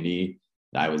community,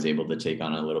 I was able to take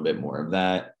on a little bit more of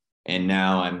that. And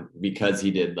now because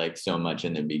he did like so much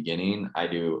in the beginning, I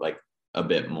do like a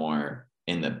bit more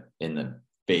in the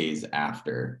phase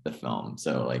after the film.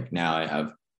 So like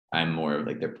now I'm more of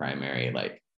like the primary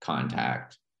like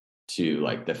contact to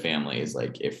like the families.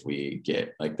 Like if we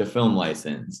get like the film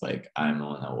license, like I'm the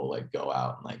one that will like go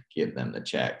out and like give them the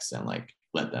checks and like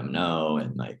let them know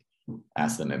and like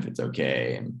ask them if it's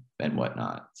okay and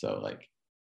whatnot. So like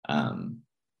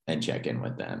and check in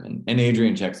with them, and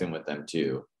Adrian checks in with them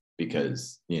too,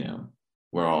 because you know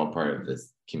we're all part of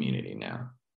this community now.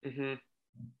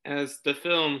 As the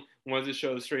film wants to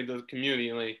show straight to the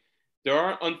community, like there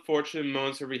are unfortunate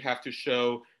moments where we have to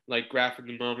show like graphic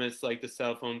moments, like the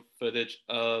cell phone footage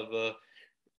of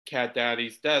Cat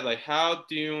Daddy's death. Like, how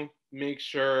do you make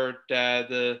sure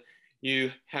that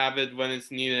you have it when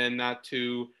it's needed and not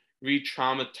to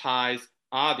re-traumatize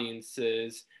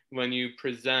audiences when you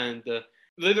present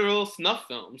literal snuff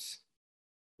films?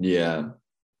 Yeah,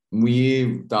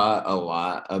 we thought a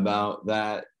lot about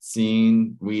that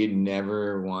scene. We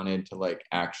never wanted to like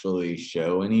actually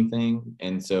show anything,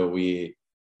 and so we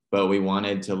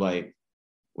wanted to like,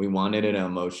 we wanted an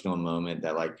emotional moment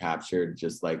that like captured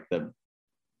just like the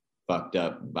fucked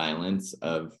up violence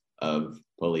of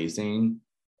policing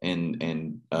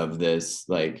and of this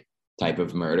like type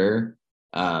of murder,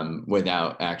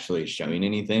 without actually showing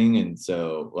anything. And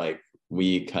so like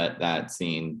we cut that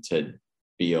scene to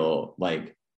feel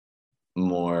like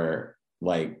more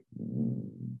like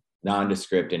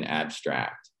nondescript and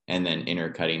abstract, and then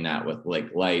intercutting that with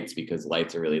like lights, because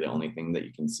lights are really the only thing that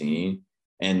you can see.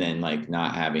 and then like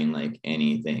not having like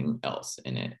anything else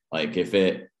in it. Like if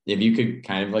you could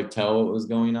kind of like tell what was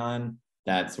going on,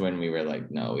 that's when we were like,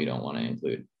 no, we don't want to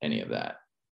include any of that.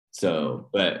 So,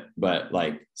 but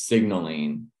like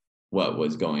signaling what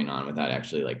was going on without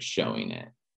actually like showing it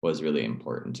was really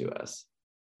important to us.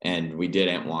 And we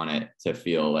didn't want it to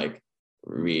feel like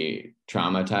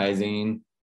re-traumatizing.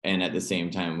 And at the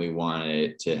same time, we wanted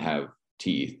it to have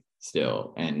teeth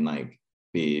still and like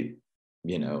be,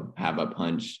 have a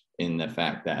punch in the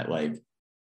fact that like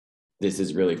this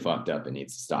is really fucked up and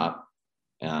needs to stop.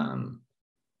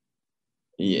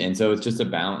 Yeah, and so it's just a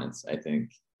balance, I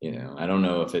think. I don't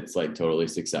know if it's like totally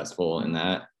successful in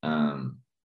that,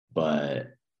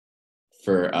 but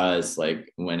for us,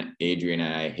 like when Adrian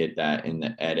and I hit that in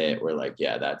the edit, we're like,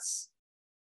 yeah, that's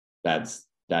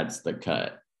the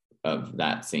cut of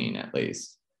that scene at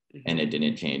least. And it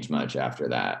didn't change much after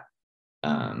that.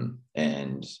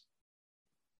 And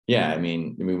yeah, I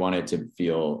mean, we wanted to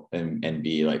feel and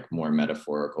be like more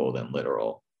metaphorical than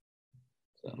literal.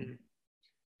 So.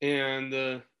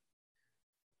 And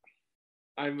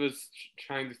I was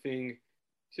trying to think.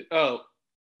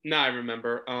 Now I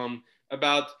remember.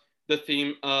 About the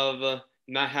theme of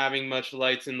not having much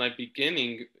lights in like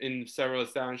beginning in several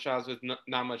establishing shots with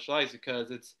not much lights,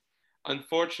 because it's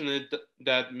unfortunate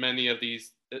that many of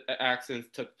these accidents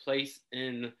took place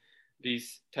in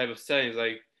these type of settings.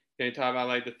 Like, can you talk about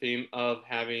like the theme of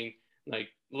having like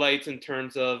lights in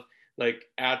terms of like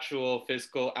actual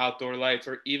physical outdoor lights,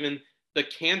 or even the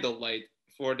candle light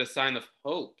for the sign of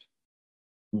hope?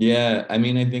 Yeah, I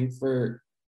mean, I think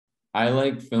I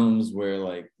like films where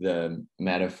like the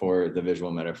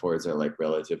visual metaphors are like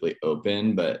relatively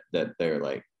open, but that they're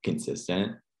like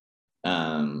consistent.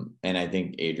 And I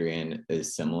think Adrian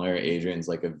is similar. Adrian's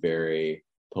like a very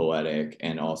poetic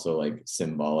and also like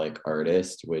symbolic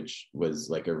artist, which was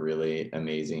like a really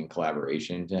amazing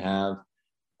collaboration to have,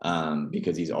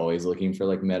 because he's always looking for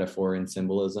like metaphor and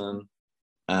symbolism.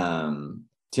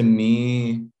 To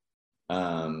me,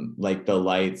 like the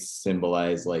lights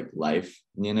symbolize like life,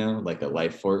 like a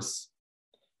life force.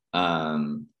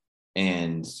 And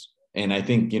I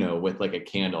think, with like a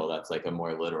candle, that's like a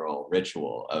more literal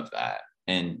ritual of that.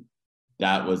 And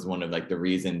that was one of like the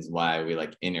reasons why we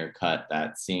like intercut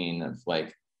that scene of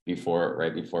like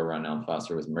right before Ronell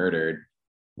Foster was murdered,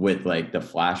 with like the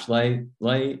flashlight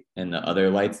light and the other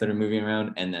lights that are moving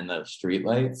around, and then the street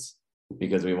lights,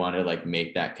 because we want to like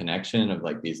make that connection of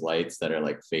like these lights that are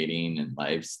like fading and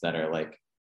lives that are like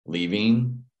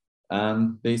leaving,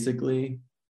 basically.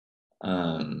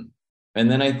 And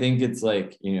then I think it's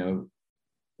like,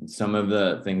 some of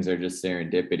the things are just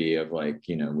serendipity of like,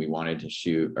 we wanted to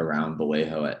shoot around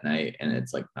Vallejo at night, and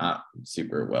it's like not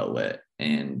super well lit,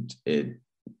 and it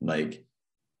like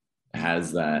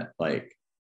has that like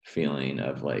feeling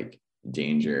of like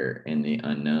danger in the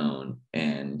unknown.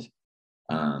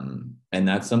 And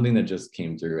that's something that just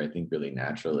came through, I think, really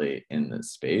naturally in the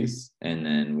space. And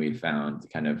then we found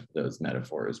kind of those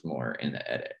metaphors more in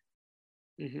the edit.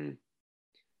 Mm-hmm.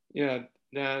 Yeah,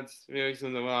 that's very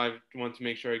something that I want to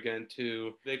make sure again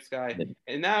to Big Sky.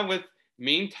 And now with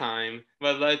Meantime,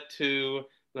 what led to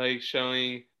like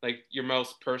showing like your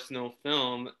most personal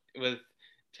film with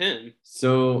Tim?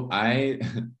 So I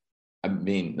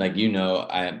mean, like,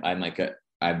 I'm like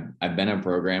I've been a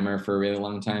programmer for a really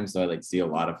long time, so I like see a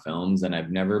lot of films, and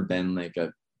I've never been like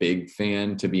a big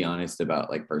fan, to be honest, about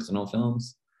like personal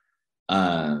films.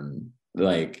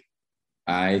 Like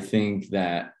I think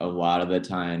that a lot of the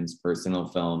times personal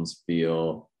films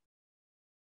feel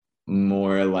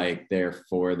more like they're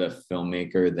for the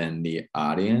filmmaker than the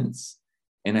audience.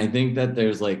 And I think that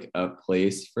there's like a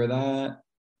place for that.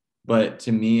 But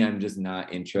to me, I'm just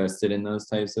not interested in those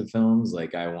types of films.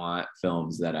 Like I want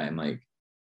films that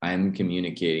I'm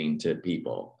communicating to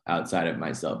people outside of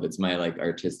myself. It's my like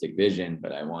artistic vision,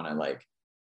 but I want to like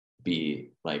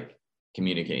be like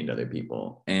communicating to other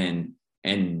people. And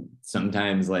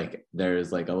sometimes like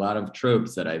there's like a lot of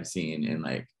tropes that I've seen in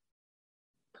like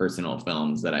personal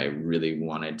films that I really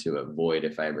wanted to avoid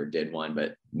if I ever did one,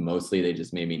 but mostly they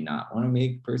just made me not want to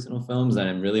make personal films. And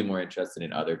I'm really more interested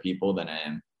in other people than I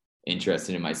am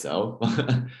interested in myself.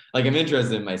 Like I'm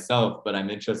interested in myself, but I'm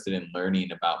interested in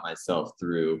learning about myself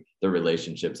through the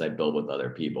relationships I build with other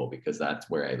people, because that's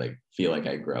where I like feel like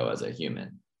I grow as a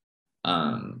human.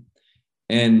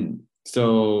 And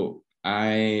so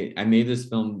I made this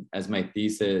film as my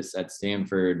thesis at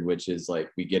Stanford, which is like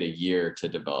we get a year to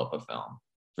develop a film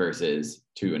versus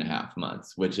 2.5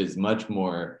 months, which is much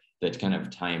more the kind of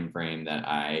time frame that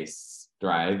I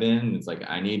thrive in. It's like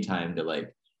I need time to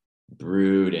like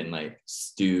brood and like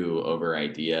stew over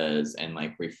ideas and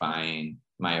like refine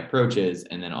my approaches,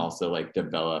 and then also like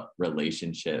develop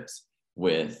relationships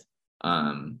with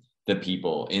the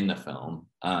people in the film.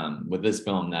 With this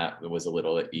film, that was a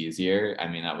little easier. I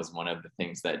mean, that was one of the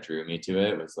things that drew me to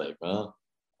it, was like, well,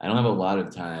 I don't have a lot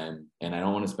of time and I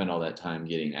don't want to spend all that time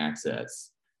getting access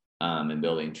and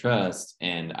building trust.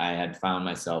 And I had found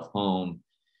myself home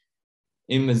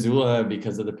in Missoula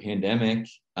because of the pandemic.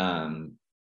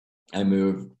 I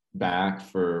moved back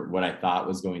for what I thought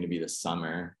was going to be the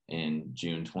summer in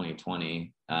June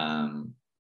 2020,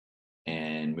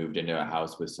 and moved into a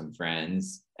house with some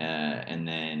friends. And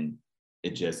then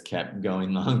it just kept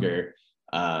going longer.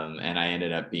 And I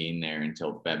ended up being there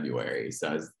until February. So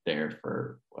I was there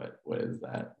for what is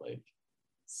that, like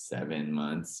 7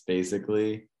 months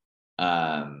basically,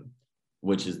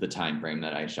 which is the time frame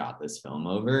that I shot this film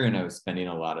over. And I was spending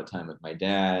a lot of time with my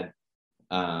dad,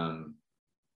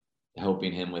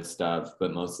 helping him with stuff,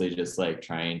 but mostly just like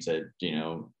trying to,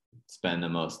 spend the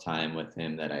most time with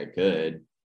him that I could.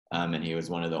 And he was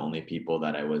one of the only people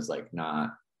that I was like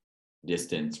not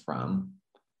distanced from,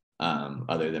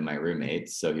 other than my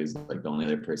roommates. So he was like the only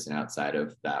other person outside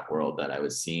of that world that I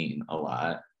was seeing a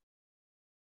lot.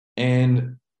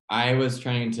 And I was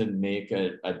trying to make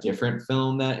a different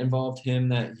film that involved him,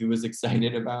 that he was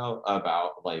excited about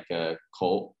like a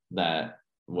cult that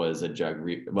was a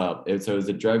it was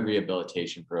a drug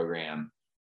rehabilitation program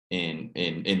in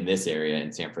this area in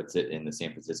the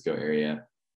San Francisco area,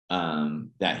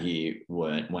 that he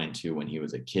went to when he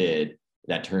was a kid,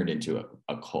 that turned into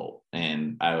a cult.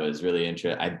 And I was really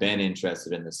I've been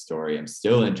interested in this story. I'm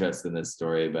still interested in this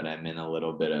story, but I'm in a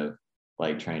little bit of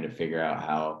like trying to figure out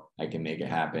how I can make it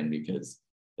happen, because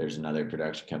there's another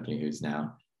production company who's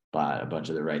now bought a bunch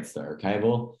of the rights to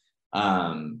archival.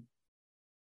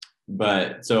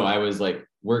 But so I was like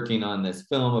working on this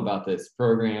film about this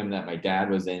program that my dad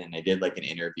was in, and I did like an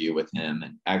interview with him.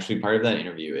 And actually part of that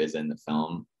interview is in the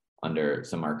film under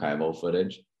some archival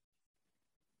footage.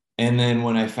 And then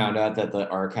when I found out that the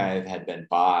archive had been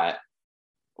bought,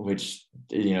 which,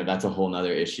 that's a whole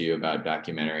nother issue about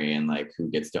documentary and like who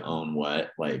gets to own what,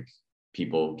 like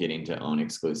people getting to own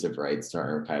exclusive rights to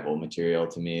archival material,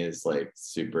 to me is like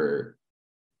super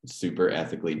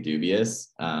ethically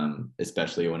dubious,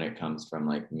 especially when it comes from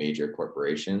like major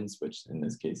corporations, which in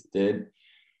this case it did.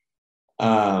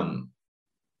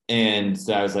 And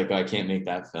so I was like, oh, I can't make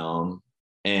that film.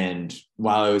 And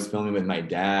while I was filming with my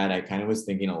dad, I kind of was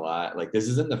thinking a lot, like, this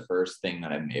isn't the first thing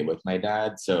that I made with my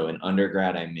dad. So in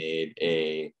undergrad, I made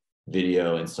a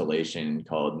video installation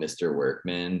called Mr.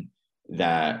 Workman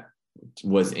that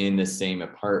was in the same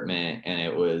apartment. And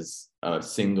it was a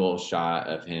single shot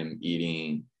of him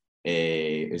eating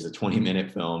it was a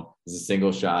 20-minute film. It was a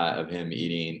single shot of him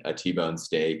eating a T-bone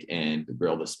steak and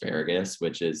grilled asparagus,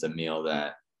 which is a meal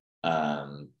that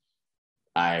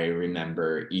I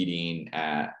remember eating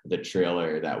at the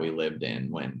trailer that we lived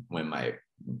in when my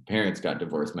parents got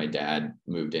divorced. My dad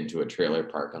moved into a trailer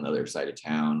park on the other side of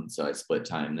town, so I split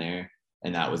time there,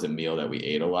 and that was a meal that we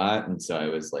ate a lot. And so I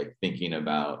was like thinking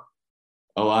about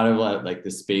a lot of like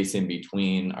the space in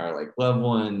between our like loved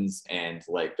ones, and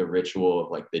like the ritual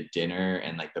of like the dinner,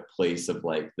 and like the place of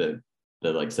like the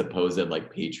like supposed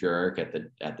like patriarch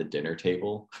at the dinner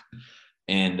table.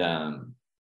 And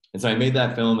so I made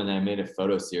that film, and then I made a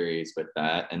photo series with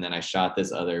that. And then I shot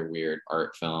this other weird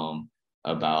art film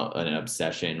about an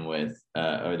obsession with,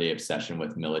 or the obsession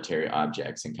with military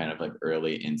objects and kind of like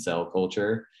early incel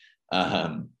culture,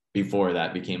 before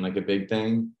that became like a big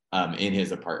thing, in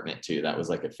his apartment too. That was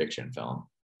like a fiction film.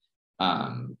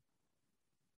 And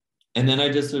then I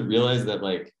just realized that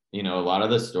like, a lot of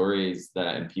the stories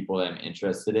and people that I'm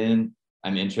interested in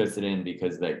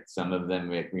because like some of them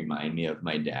like remind me of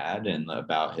my dad, and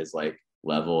about his like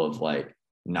level of like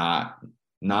not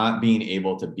being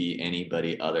able to be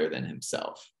anybody other than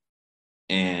himself,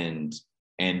 and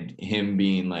him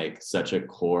being like such a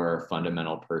core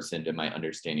fundamental person to my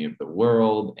understanding of the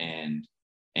world, and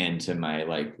to my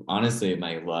like honestly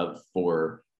my love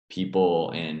for people,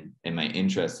 and my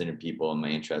interest in people, and my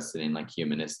interest in like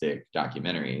humanistic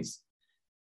documentaries.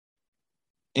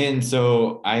 And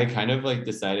so I kind of like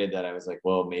decided that I was like,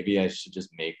 well, maybe I should just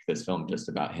make this film just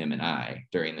about him and I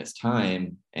during this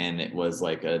time. And it was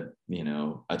like a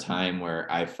time where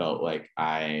I felt like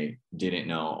I didn't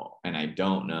know, and I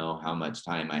don't know how much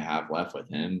time I have left with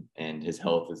him, and his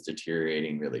health is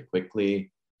deteriorating really quickly.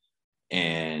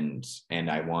 And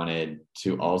I wanted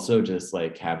to also just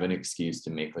like have an excuse to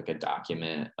make like a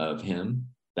document of him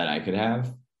that I could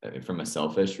have from a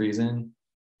selfish reason.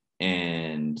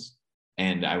 And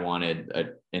I wanted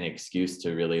an excuse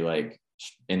to really like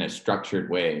in a structured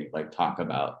way, like talk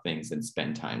about things and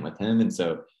spend time with him. And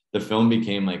so the film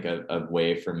became like a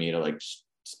way for me to like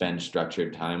spend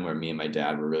structured time where me and my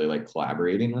dad were really like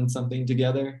collaborating on something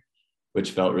together,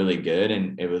 which felt really good.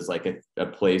 And it was like a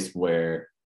place where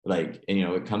like, you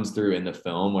know, it comes through in the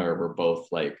film where we're both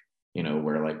like, you know,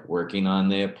 we're like working on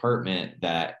the apartment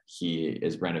that he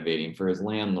is renovating for his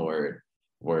landlord.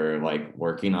 We're like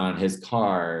working on his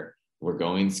car. We're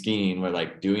going skiing. We're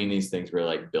like doing these things. We're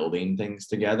like building things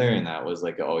together. And that was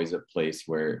like always a place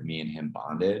where me and him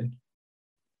bonded.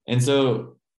 And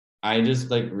so I just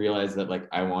like realized that like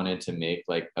I wanted to make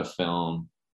like a film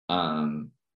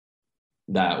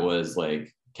that was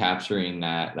like capturing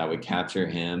that would capture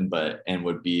him, but and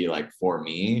would be like for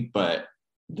me, but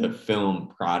the film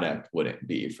product wouldn't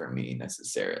be for me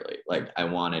necessarily. Like I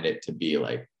wanted it to be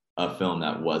like a film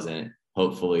that wasn't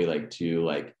hopefully like too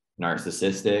like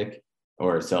narcissistic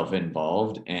or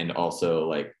self-involved, and also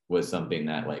like was something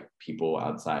that like people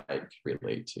outside could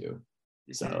relate to.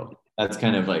 So that's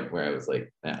kind of like where I was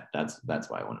like, yeah, that's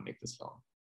why I want to make this film.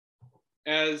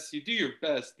 As you do your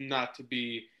best not to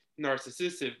be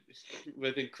narcissistic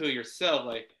with include yourself,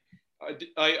 like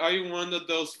are you one of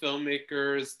those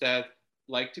filmmakers that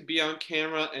like to be on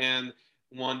camera and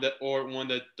one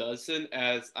that doesn't,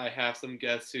 as I have some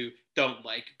guests who don't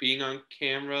like being on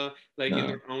camera like in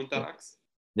their own docs?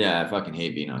 Yeah, I fucking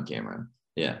hate being on camera.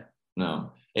 Yeah,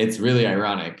 no, it's really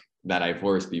ironic that I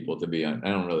force people to be on. I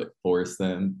don't really force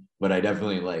them, but I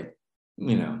definitely like,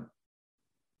 you know,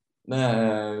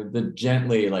 the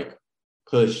gently like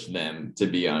push them to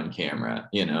be on camera,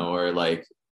 you know, or like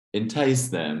entice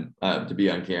them to be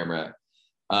on camera.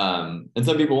 And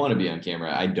some people want to be on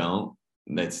camera. I don't.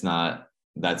 That's not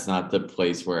the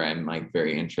place where I'm like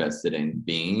very interested in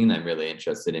being. I'm really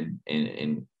interested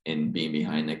in being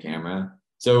behind the camera.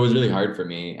 So it was really hard for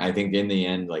me. I think in the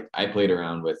end, like I played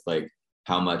around with like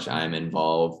how much I'm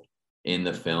involved in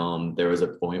the film. There was a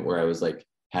point where I was like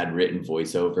had written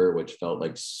voiceover, which felt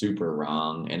like super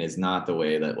wrong and is not the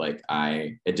way that like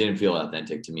it didn't feel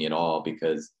authentic to me at all,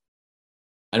 because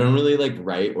I don't really like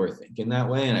write or think in that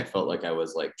way. And I felt like I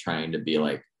was like trying to be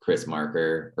like Chris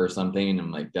Marker or something. And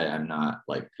I'm like, I'm not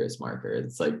like Chris Marker.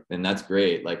 It's like, and that's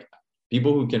great. Like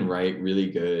people who can write really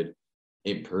good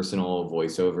a personal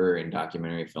voiceover in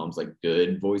documentary films, like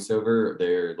good voiceover,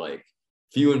 they're like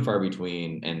few and far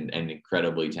between, and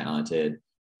incredibly talented,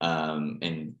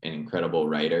 and incredible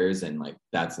writers. And like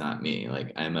that's not me.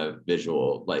 Like I'm a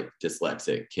visual like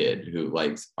dyslexic kid who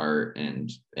likes art and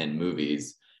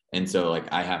movies, and so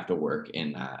like I have to work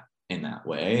in that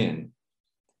way.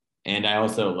 And I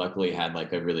also luckily had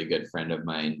like a really good friend of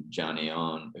mine, Johnny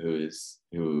Owen, who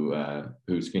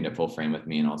screened at Full Frame with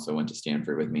me and also went to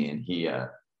Stanford with me. And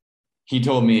he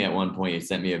told me at one point, he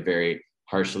sent me a very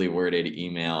harshly worded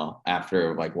email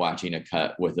after like watching a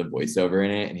cut with a voiceover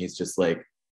in it. And he's just like,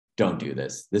 don't do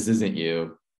this. This isn't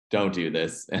you. Don't do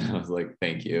this. And I was like,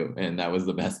 thank you. And that was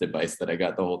the best advice that I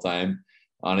got the whole time,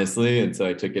 honestly. And so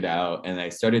I took it out and I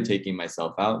started taking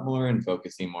myself out more and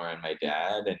focusing more on my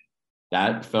dad. And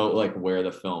that felt like where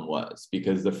the film was,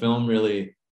 because the film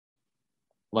really,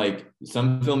 like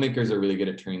some filmmakers are really good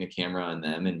at turning the camera on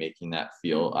them and making that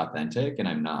feel authentic, and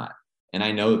I'm not. And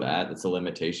I know that it's a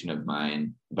limitation of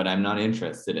mine, but I'm not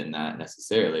interested in that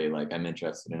necessarily. Like I'm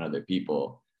interested in other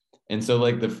people. And so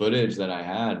like the footage that I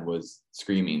had was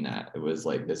screaming that. It was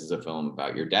like, this is a film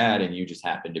about your dad and you just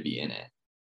happen to be in it.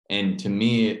 And to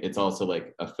me, it's also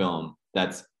like a film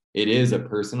it is a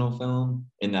personal film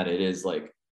in that it is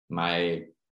like my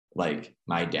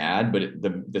dad, but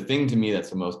the thing to me that's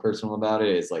the most personal about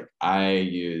it is like I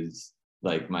use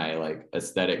like my like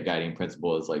aesthetic guiding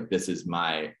principle is like, this is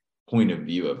my point of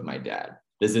view of my dad.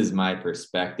 This is my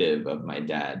perspective of my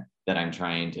dad that I'm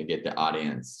trying to get the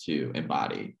audience to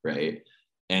embody, right?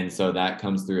 And so that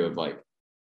comes through of like,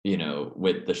 you know,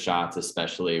 with the shots,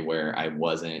 especially where I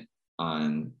wasn't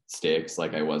on sticks,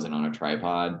 like I wasn't on a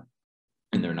tripod,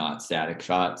 and they're not static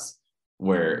shots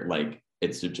where like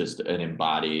it's just an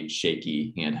embodied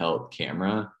shaky handheld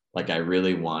camera. Like I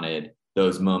really wanted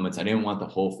those moments. I didn't want the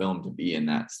whole film to be in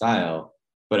that style,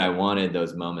 but I wanted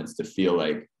those moments to feel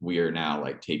like we are now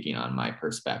like taking on my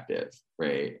perspective,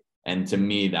 right? And to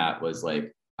me, that was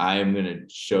like, I'm going to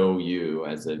show you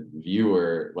as a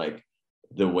viewer, like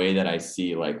the way that I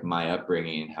see like my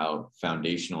upbringing and how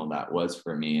foundational that was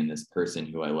for me and this person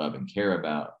who I love and care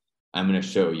about. I'm going to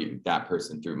show you that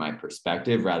person through my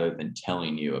perspective rather than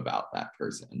telling you about that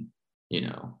person, you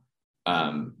know,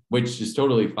 which is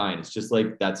totally fine. It's just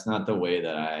like, that's not the way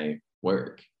that I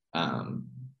work.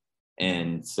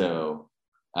 And so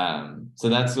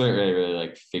that's where I really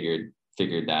like figured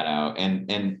figured that out.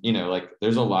 And you know, like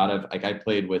there's a lot of like I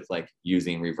played with like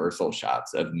using reversal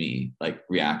shots of me, like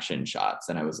reaction shots,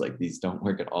 and I was like, these don't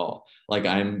work at all. Like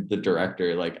I'm the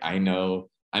director, like I know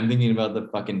I'm thinking about the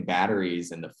fucking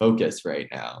batteries and the focus right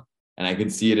now, and I can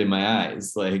see it in my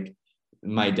eyes. Like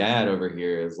my dad over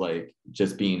here is like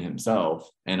just being himself,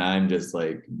 and I'm just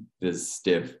like this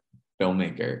stiff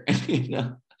filmmaker, you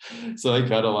know. So I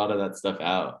cut a lot of that stuff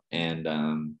out, and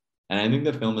I think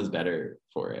the film is better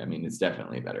for it. I mean, it's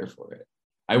definitely better for it.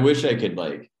 I wish I could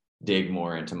like dig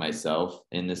more into myself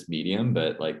in this medium,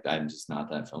 but like I'm just not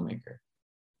that filmmaker.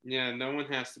 Yeah, no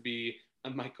one has to be a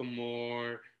Michael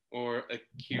Moore or a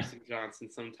Kirsten Johnson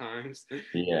sometimes.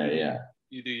 Yeah.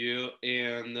 You do you.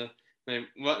 And like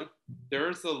what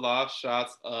there's a lot of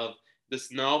shots of the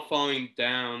snow falling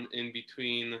down in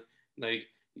between like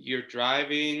you're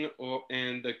driving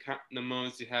and the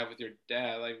moments you have with your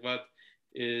dad. Like what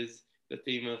is the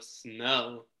theme of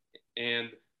snow and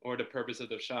or the purpose of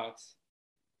those shots?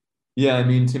 Yeah, I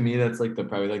mean, to me, that's like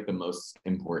probably like the most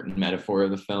important metaphor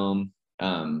of the film.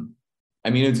 I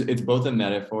mean, it's both a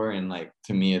metaphor and like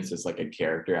to me, it's just like a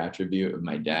character attribute of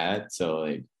my dad. So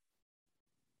like,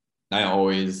 I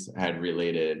always had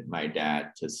related my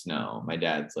dad to snow. My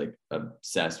dad's like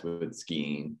obsessed with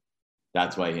skiing.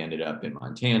 That's why he ended up in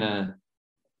Montana,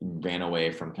 ran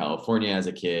away from California as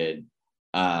a kid.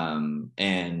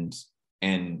 And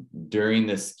during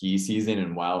the ski season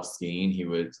and while skiing, he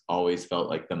would always felt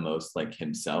like the most like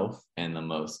himself and the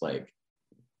most like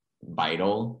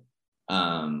vital.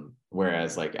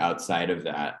 Whereas like outside of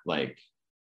that, like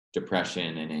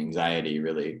depression and anxiety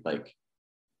really like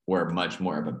were much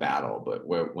more of a battle. But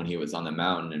when he was on the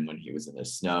mountain and when he was in the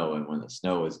snow and when the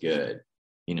snow was good,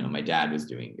 you know, my dad was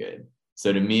doing good.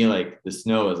 So to me, like the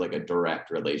snow is like a direct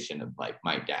relation of like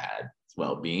my dad's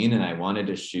well-being. And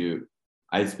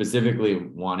I specifically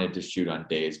wanted to shoot on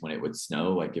days when it would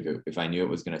snow. Like if I knew it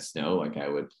was going to snow, like I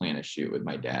would plan a shoot with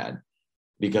my dad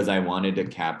because I wanted to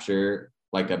capture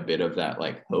like a bit of that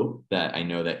like hope that I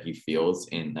know that he feels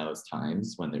in those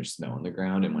times when there's snow on the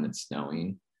ground and when it's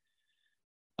snowing.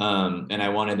 And I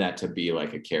wanted that to be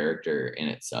like a character in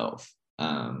itself.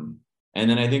 And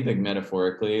then I think like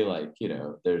metaphorically, like, you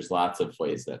know, there's lots of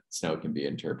ways that snow can be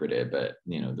interpreted, but,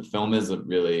 you know, the film is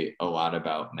really a lot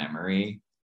about memory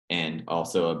and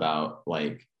also about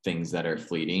like things that are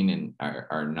fleeting and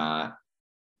are not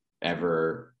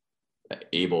ever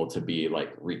able to be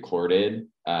like recorded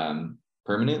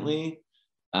permanently.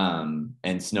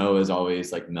 And snow is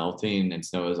always like melting and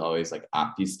snow is always like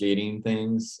obfuscating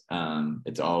things.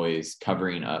 It's always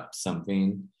covering up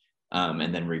something.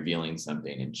 And then revealing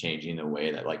something and changing the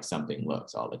way that like something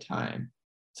looks all the time.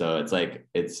 So it's like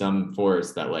it's some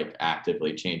force that like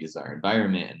actively changes our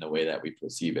environment and the way that we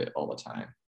perceive it all the time.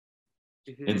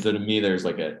 Mm-hmm. And so to me, there's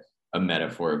like a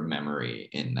metaphor of memory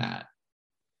in that.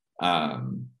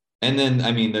 And then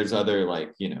I mean, there's other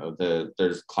like, you know,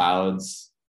 there's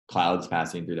clouds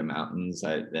passing through the mountains,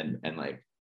 and like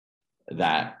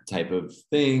that type of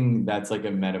thing. That's like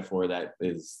a metaphor that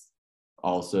is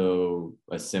also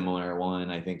a similar one.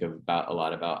 I think about a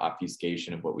lot about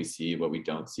obfuscation of what we see, what we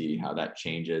don't see, how that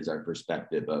changes our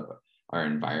perspective of our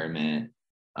environment,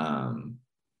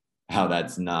 how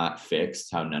that's not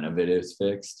fixed, how none of it is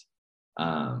fixed.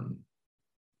 That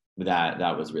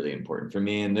was really important for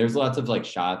me. And there's lots of like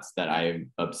shots that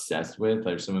I'm obsessed with.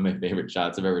 There's some of my favorite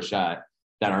shots I've ever shot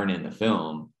that aren't in the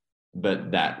film, but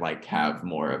that like have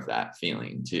more of that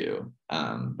feeling too.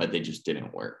 But they just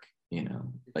didn't work. You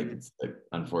know, like it's like,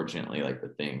 unfortunately like the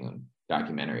thing on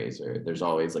documentaries, or there's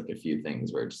always like a few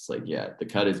things where it's just like, yeah, the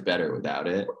cut is better without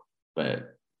it,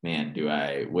 but man, do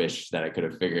I wish that I could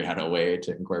have figured out a way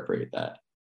to incorporate that.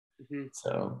 Mm-hmm.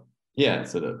 So yeah,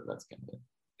 so that's kind of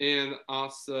it. And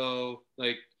also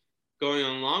like going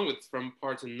along with From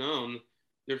Parts Unknown,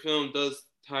 your film does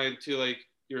tie into like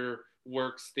your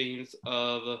work's themes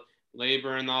of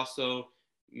labor and also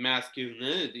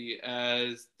masculinity,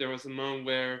 as there was a moment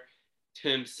where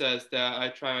Tim says that I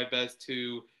try my best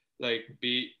to like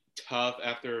be tough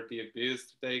after the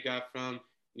abuse they got from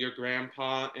your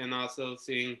grandpa, and also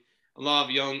seeing a lot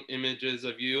of young images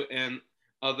of you and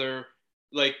other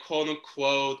like quote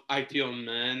unquote ideal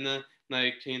men.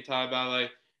 Like, can you talk about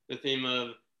like the theme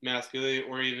of masculinity,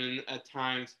 or even at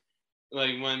times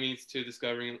like what it means to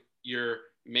discovering your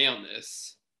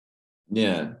maleness?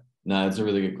 Yeah, no, it's a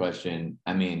really good question.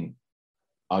 I mean,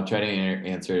 I'll try to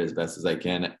answer it as best as I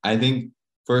can. I think,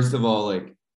 first of all,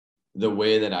 like the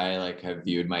way that I like have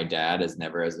viewed my dad is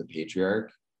never as a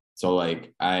patriarch. So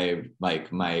like I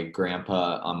like my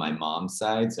grandpa on my mom's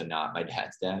side, so not my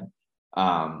dad's dad,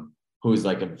 who's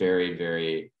like a very,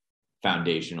 very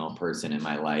foundational person in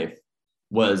my life.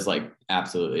 was like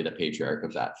absolutely the patriarch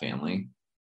of that family.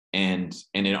 And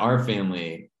in our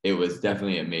family, it was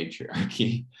definitely a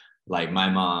matriarchy. Like my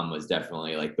mom was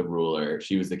definitely like the ruler.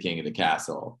 She was the king of the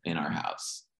castle in our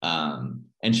house.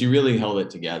 And she really held it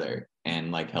together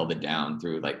and like held it down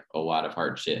through like a lot of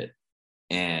hard shit.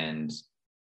 And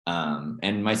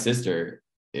my sister,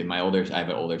 I have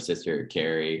an older sister,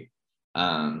 Carrie.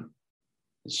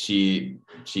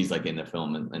 She's like in the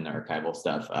film and the archival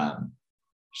stuff.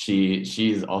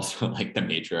 She's also like the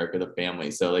matriarch of the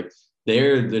family. So like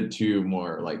they're the two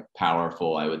more like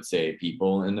powerful, I would say,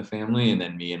 people in the family. And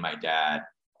then me and my dad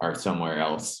are somewhere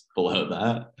else below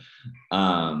that.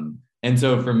 And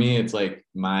so for me, it's like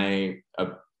my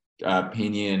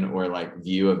opinion or like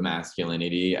view of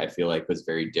masculinity, I feel like was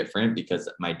very different because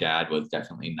my dad was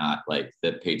definitely not like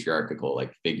the patriarchal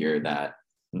like figure that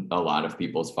a lot of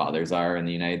people's fathers are in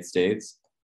the United States.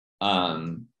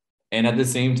 And at the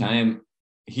same time,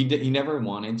 he never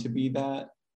wanted to be that,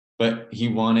 but he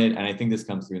wanted, and I think this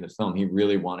comes through in the film, he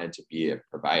really wanted to be a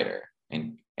provider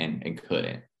and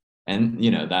couldn't. And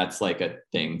you know, that's like a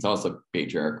thing. It's also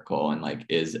patriarchal and like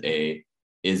is a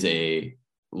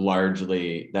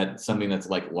largely, that's something that's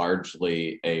like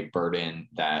largely a burden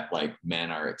that like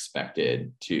men are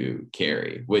expected to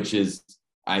carry, which is,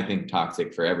 I think,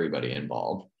 toxic for everybody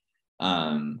involved.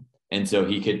 And so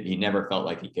he never felt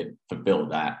like he could fulfill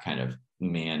that kind of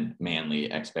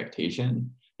manly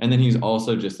expectation. And then he's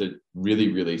also just a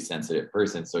really, really sensitive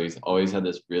person. So he's always had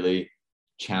this really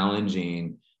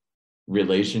challenging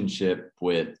relationship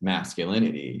with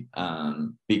masculinity,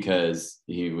 because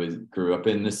he grew up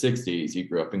in the 60s. He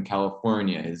grew up in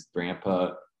California. His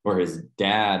grandpa or his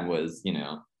dad was, you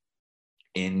know,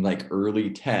 in like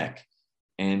early tech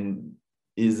and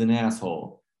is an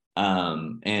asshole.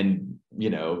 And, you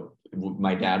know,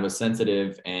 my dad was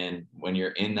sensitive. And when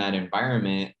you're in that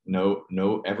environment,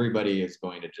 everybody is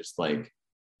going to just like,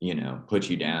 you know, put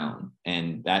you down.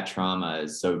 And that trauma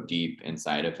is so deep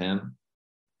inside of him,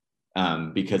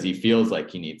 because he feels like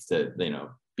he needs to, you know,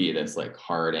 be this like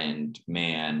hardened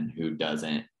man who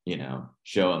doesn't, you know,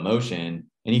 show emotion,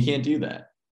 and he can't do that,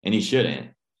 and he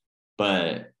shouldn't,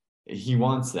 but he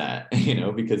wants that, you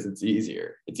know, because it's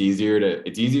easier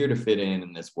to fit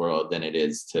in this world than it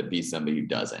is to be somebody who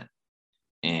doesn't.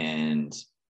 And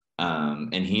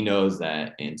he knows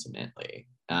that intimately,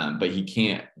 but he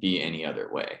can't be any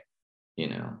other way, you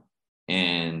know.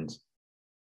 And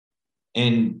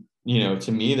you know,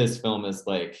 to me, this film is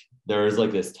like, there's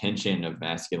like this tension of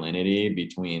masculinity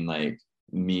between like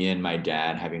me and my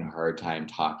dad having a hard time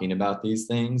talking about these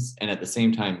things, and at the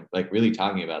same time like really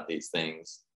talking about these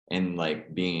things and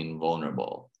like being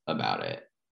vulnerable about it.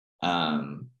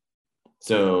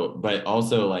 So but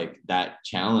also like that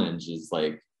challenge is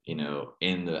like, you know,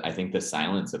 in the, I think the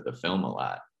silence of the film a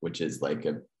lot, which is like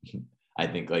I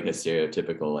think like a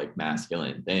stereotypical like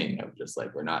masculine thing of just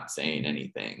like, we're not saying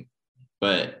anything.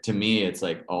 But to me, it's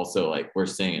like also like we're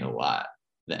saying a lot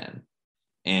then.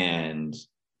 And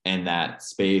that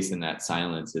space and that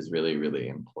silence is really, really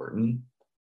important.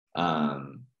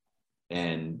 And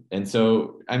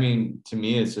so, I mean, to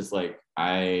me, it's just like,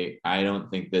 I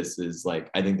don't think this is like,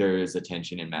 I think there is a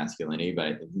tension in masculinity, but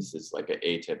I think this is like an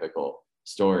atypical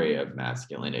story of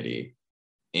masculinity,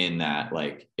 in that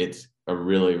like it's a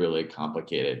really, really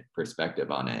complicated perspective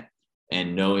on it.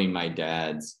 And knowing my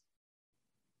dad's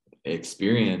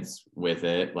experience with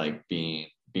it, like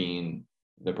being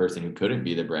the person who couldn't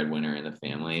be the breadwinner in the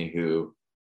family, who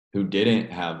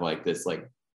didn't have like this like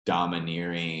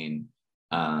domineering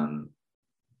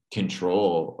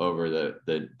control over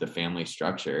the family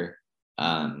structure.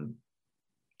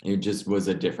 It just was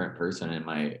a different person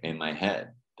in my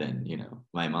head than, you know,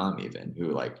 my mom, even,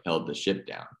 who like held the ship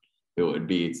down, who would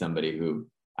be somebody who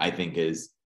I think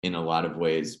is in a lot of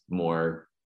ways more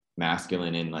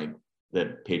masculine in like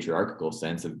the patriarchal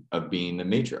sense of being the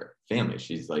matriarch family.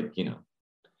 She's like, you know,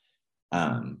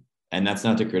 and that's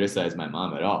not to criticize my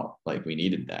mom at all. Like we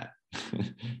needed that.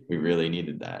 We really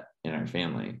needed that in our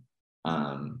family.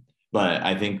 But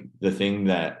I think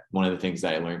one of the things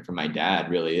that I learned from my dad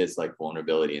really is like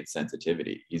vulnerability and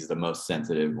sensitivity. He's one of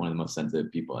the most sensitive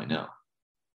people I know.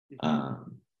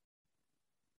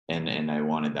 And I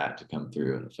wanted that to come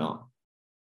through in the film.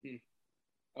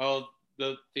 All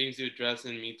the things you address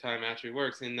in Me Time actually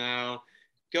works. And now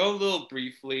go a little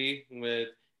briefly with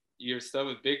your stuff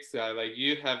with Big Sky. Like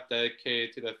you have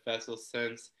dedicated to the festival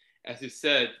since, as you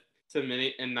said,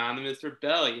 submitting Anonymous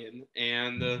Rebellion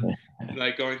and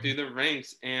like going through the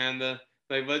ranks. And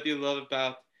like what do you love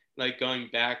about like going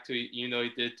back to, you know,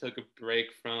 you did took a break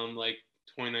from like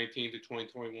 2019 to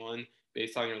 2021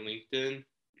 based on your LinkedIn?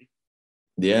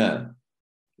 Yeah.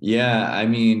 Yeah, I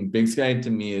mean, Big Sky to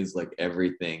me is like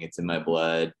everything. It's in my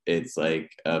blood. It's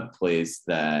like a place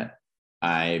that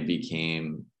I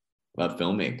became a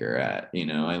filmmaker at.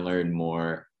 I learned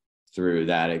more through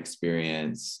that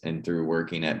experience and through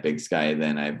working at Big Sky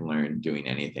than I've learned doing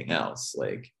anything else.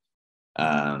 Like,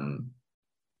 um,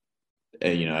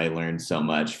 I learned so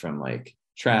much from like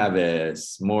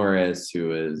Travis Morris,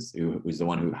 who's the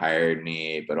one who hired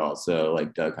me, but also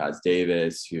like Doug Haas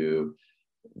Davis, who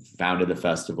founded the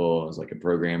festival, was like a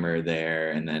programmer there.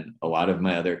 And then a lot of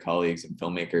my other colleagues and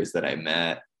filmmakers that I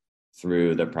met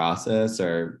through the process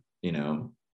are,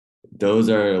 those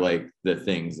are like the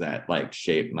things that like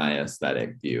shape my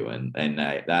aesthetic view.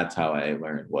 That's how I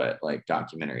learned what like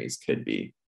documentaries could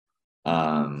be.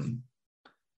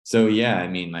 So yeah, I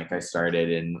mean, like I started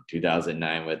in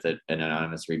 2009 with an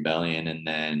anonymous rebellion, and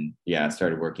then I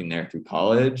started working there through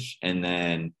college, and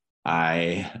then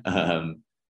I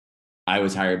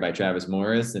was hired by Travis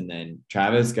Morris, and then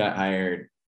Travis got hired,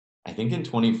 I think in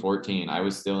 2014. I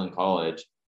was still in college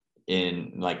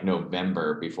in like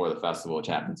November before the festival, which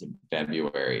happens in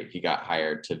February. He got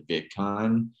hired to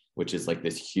VidCon, which is like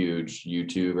this huge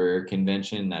YouTuber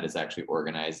convention that is actually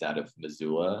organized out of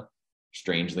Missoula,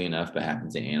 strangely enough, but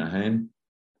happens in Anaheim.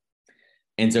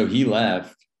 And so he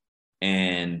left,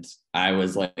 and I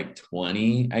was like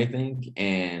 20, I think,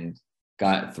 and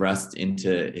got thrust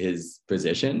into his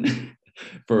position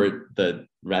for the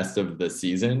rest of the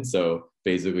season. So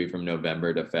basically from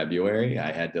November to February,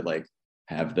 I had to like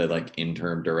have the like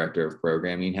interim director of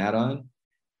programming hat on,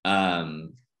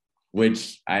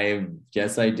 which I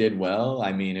guess I did well.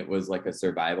 I mean, it was like a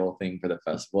survival thing for the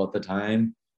festival at the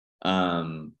time.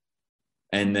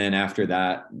 And then after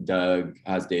that, Doug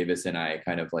Haas Davis and I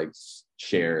kind of like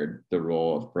shared the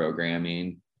role of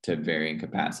programming to varying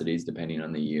capacities depending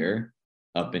on the year,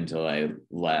 up until I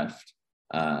left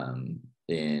in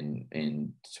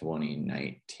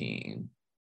 2019.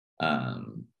 I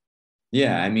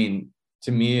mean,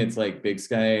 to me, it's like Big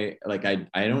Sky. Like I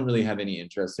don't really have any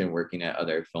interest in working at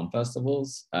other film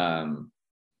festivals. I'm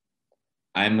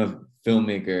a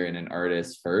filmmaker and an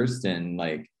artist first, and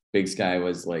like Big Sky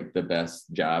was like the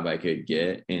best job I could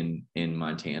get in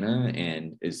Montana,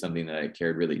 and is something that I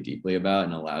cared really deeply about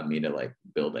and allowed me to like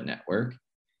build a network.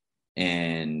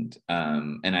 And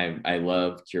I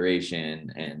love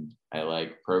curation, and I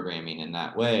like programming in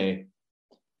that way.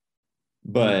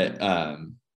 But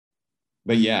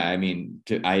yeah, I mean,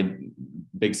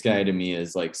 Big Sky to me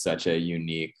is like such a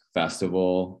unique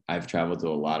festival. I've traveled to a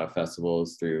lot of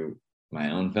festivals through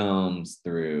my own films,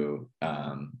 through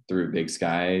Big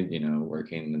Sky,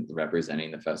 working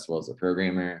representing the festival as a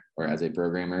programmer.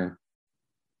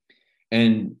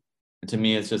 And to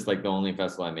me, it's just like the only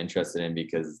festival I'm interested in,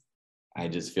 because I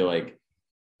just feel like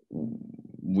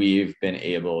we've been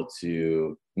able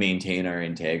to maintain our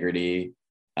integrity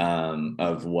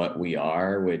of what we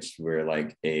are, which we're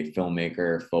like a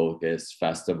filmmaker focused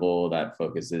festival that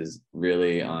focuses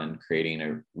really on creating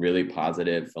a really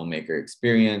positive filmmaker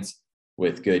experience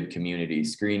with good community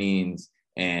screenings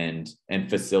and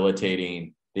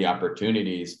facilitating the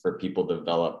opportunities for people to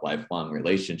develop lifelong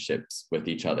relationships with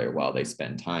each other while they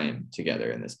spend time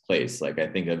together in this place. Like I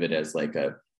think of it as like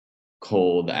a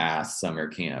cold ass summer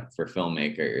camp for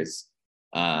filmmakers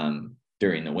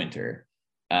during the winter.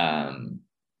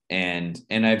 And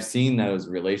I've seen those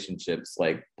relationships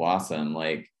like blossom.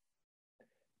 Like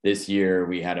this year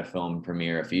we had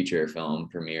a feature film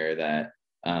premiere that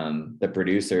the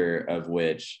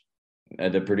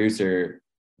producer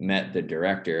met the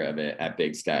director of it at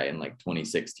Big Sky in like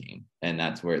 2016. And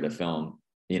that's where the film,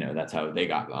 that's how they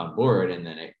got on board. And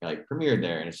then it like premiered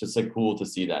there. And it's just like cool to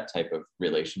see that type of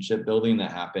relationship building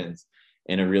that happens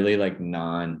in a really like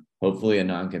hopefully a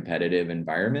non-competitive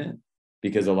environment,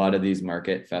 because a lot of these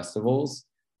market festivals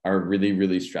are really,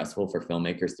 really stressful for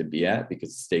filmmakers to be at, because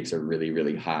the stakes are really,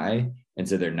 really high. And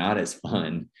so they're not as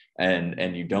fun,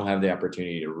 and you don't have the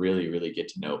opportunity to really, really get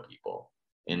to know people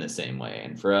in the same way.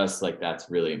 And for us, like that's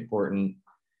really important.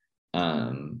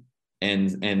 And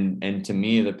to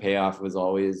me, the payoff was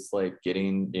always like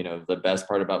getting, the best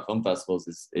part about film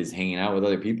festivals is hanging out with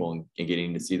other people and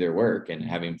getting to see their work and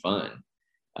having fun.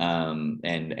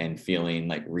 And feeling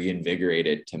like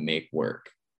reinvigorated to make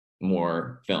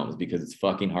more films, because it's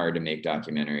fucking hard to make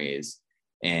documentaries,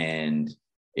 and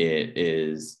it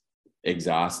is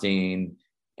exhausting,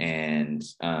 and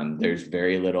there's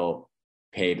very little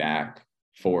payback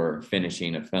for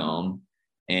finishing a film,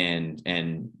 and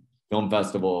film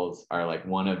festivals are like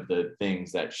one of the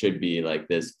things that should be like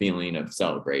this feeling of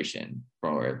celebration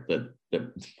for the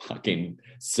fucking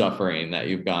suffering that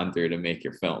you've gone through to make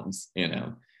your films,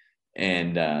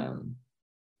 and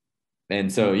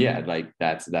and so yeah, like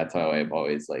that's how I've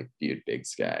always like viewed Big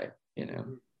Sky, you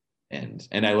know. And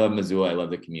I love Missoula. I love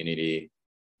the community.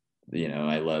 You know,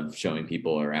 I love showing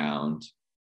people around.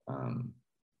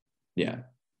 Yeah.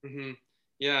 Mm-hmm.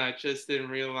 Yeah, I just didn't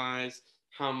realize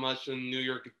how much of New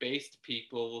York-based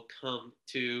people will come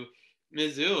to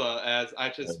Missoula, as I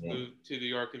just moved to New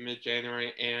York in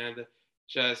mid-January, and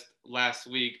just last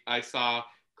week I saw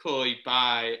Chloe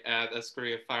Bai at a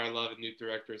screening of Fire, Love, and New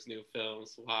Directors' new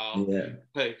films. Wow. Yeah.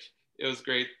 Like, it was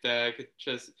great that I could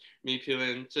just meet people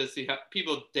and just see how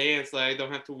people dance. Like, I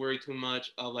don't have to worry too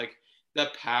much of, like,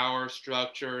 the power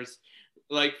structures.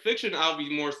 Like, fiction, I'll be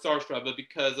more starstruck, but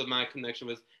because of my connection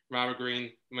with Robert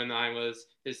Greene when I was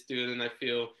his student, I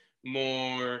feel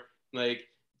more like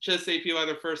just say people by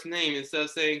their first name instead of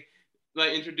saying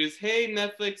like introduce, hey,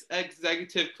 Netflix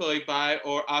executive Chloe Bai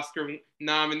or Oscar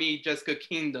nominee Jessica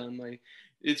Kingdom. Like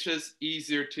it's just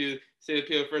easier to say the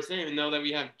people first name and know that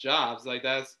we have jobs. Like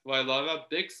that's what I love about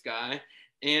Big Sky.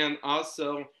 And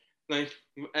also like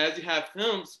as you have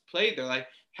films played there, like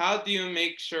how do you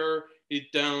make sure you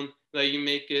don't like you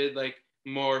make it like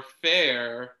more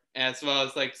fair as well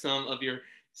as like some of your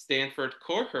Stanford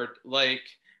cohort, like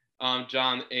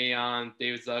John Aon,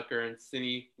 David Zucker, and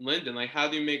Sidney Linden. Like, how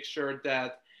do you make sure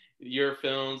that your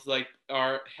films like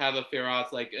have a fair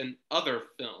odds like an other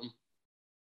film?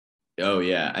 Oh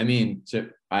yeah, I mean,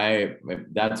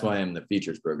 that's why I'm the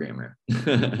features programmer.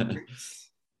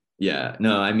 Yeah,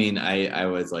 no, I mean, I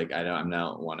was like, I'm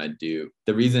not want to do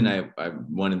the reason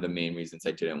one of the main reasons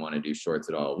I didn't want to do shorts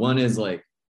at all. One is like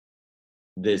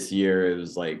this year it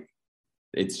was like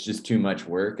it's just too much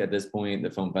work at this point.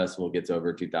 The film festival gets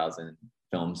over 2,000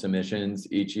 film submissions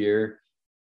each year.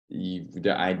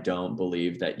 I don't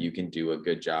believe that you can do a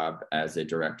good job as a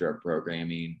director of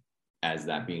programming as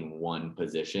that being one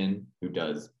position who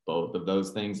does both of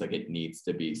those things. Like it needs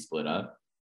to be split up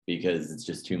because it's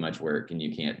just too much work and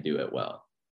you can't do it well.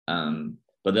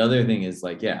 But the other thing is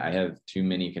like, yeah, I have too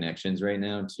many connections right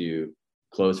now to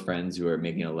close friends who are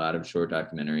making a lot of short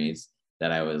documentaries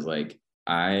that I was like,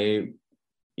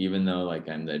 even though like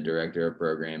I'm the director of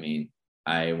programming,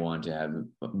 I want to have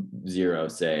zero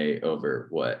say over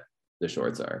what the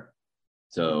shorts are.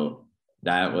 So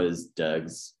that was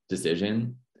Doug's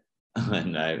decision.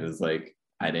 And I was like,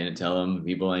 I didn't tell him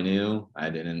people I knew.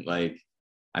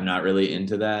 I'm not really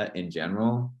into that in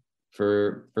general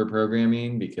for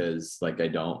programming because like I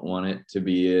don't want it to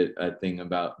be a thing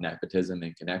about nepotism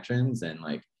and connections, and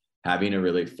like having a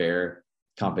really fair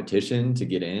competition to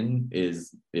get in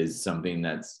is something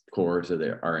that's core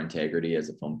to our integrity as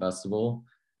a film festival.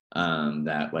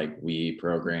 That like we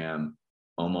program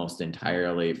almost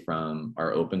entirely from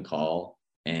our open call,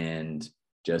 and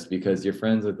just because you're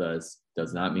friends with us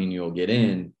does not mean you'll get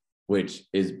in, which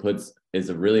is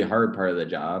a really hard part of the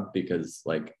job because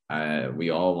like we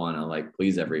all want to like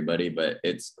please everybody, but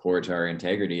it's core to our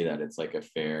integrity that it's like a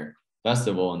fair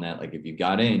festival and that like if you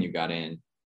got in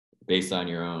based on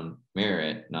your own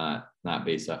merit, not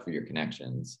based off of your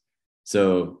connections.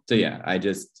 So yeah, I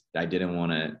didn't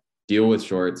want to deal with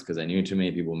shorts because I knew too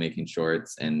many people making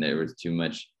shorts and there was too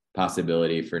much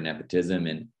possibility for nepotism.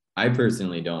 And I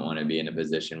personally don't want to be in a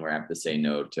position where I have to say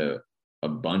no to a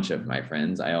bunch of my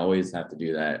friends. I always have to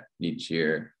do that each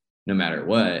year, no matter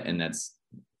what. And that's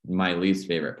my least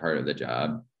favorite part of the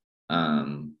job.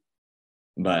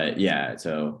 But yeah,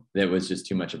 so that was just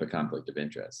too much of a conflict of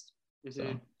interest.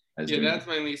 Mm-hmm. So yeah, that's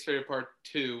my least favorite part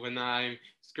too. When I'm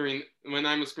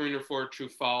a screener for True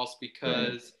False,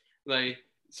 because like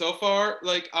so far,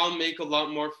 like I'll make a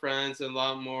lot more friends and a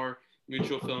lot more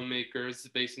mutual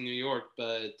filmmakers based in New York.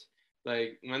 But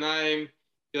like when I'm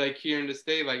like here in the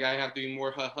state, like I have to be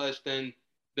more hush than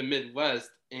the Midwest,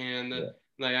 and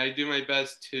like I do my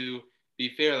best to be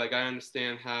fair. Like I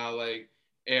understand how like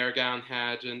Aragon,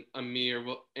 Hadj, and Amir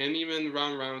will, and even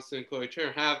Ron Robinson and Chloe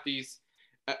Cher have these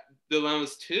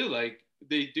dilemmas too. Like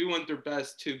they do want their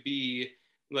best to be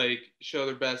like show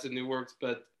their best in new works,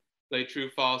 but like True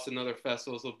False and other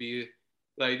festivals will be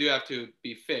like do have to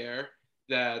be fair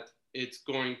that it's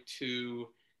going to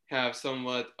have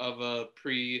somewhat of a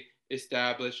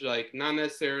pre-established, like not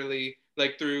necessarily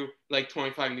like through like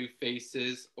 25 new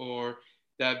faces or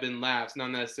that have been lapsed,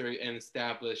 not necessarily an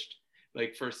established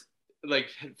like first like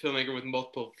filmmaker with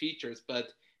multiple features, but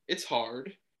it's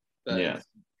hard. But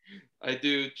I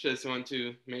do just want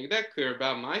to make that clear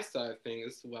about my side of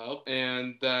things as well,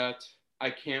 and that I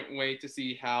can't wait to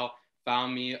see how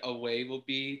Found Me Away will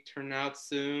be turn out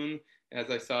soon. As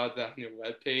I saw that on your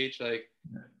webpage, like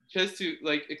just to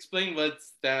like explain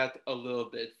what's that a little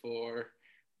bit for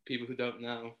people who don't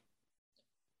know.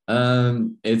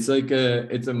 It's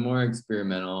a more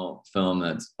experimental film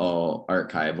that's all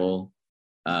archival.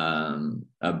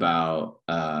 about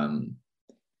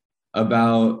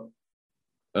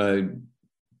a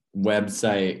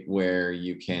website where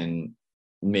you can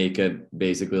make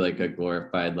basically like a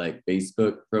glorified like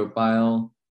Facebook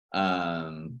profile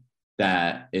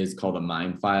that is called a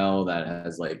mind file that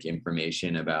has like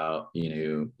information about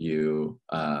you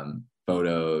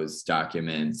photos,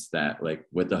 documents, that like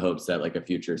with the hopes that like a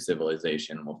future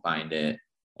civilization will find it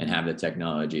and have the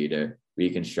technology to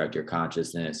reconstruct your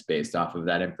consciousness based off of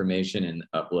that information and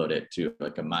upload it to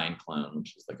like a mind clone,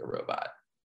 which is like a robot.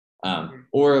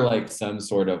 Or like some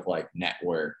sort of like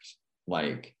network,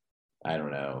 like, I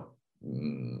don't know,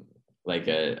 like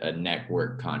a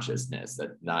network consciousness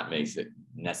that not makes it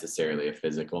necessarily a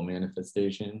physical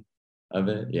manifestation of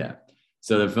it. Yeah.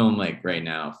 So the film like right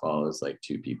now follows like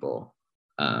two people,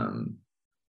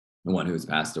 one who's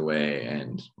passed away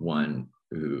and one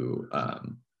who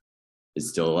is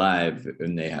still alive,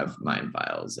 and they have mind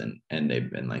files and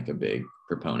they've been like a big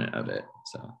proponent of it.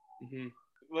 So. Mm-hmm.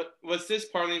 What was this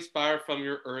partly inspired from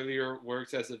your earlier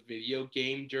works as a video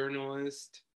game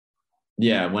journalist?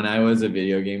 Yeah, when I was a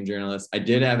video game journalist, I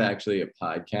did have actually a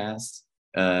podcast.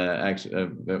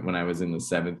 When I was in the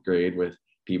 7th grade with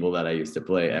people that I used to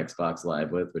play Xbox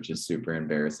Live with, which is super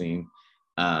embarrassing,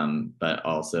 but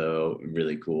also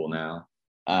really cool now.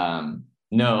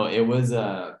 No, it was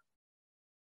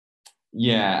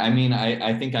yeah. I mean,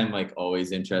 I think I'm like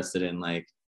always interested in like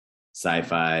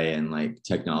sci-fi and like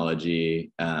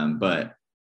technology, but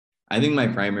I think my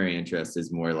primary interest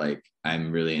is more like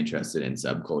I'm really interested in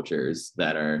subcultures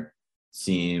that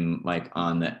seem like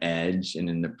on the edge and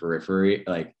in the periphery,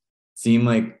 like seem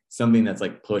like something that's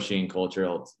like pushing culture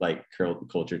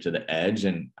to the edge.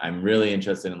 And I'm really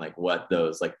interested in like what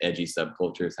those like edgy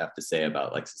subcultures have to say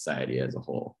about like society as a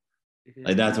whole. Mm-hmm.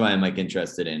 Like that's why I'm like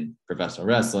interested in professional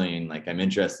wrestling. Like I'm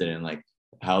interested in like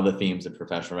how the themes of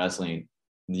professional wrestling,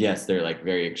 yes, they're like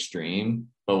very extreme,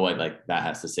 but what like that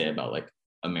has to say about like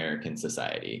American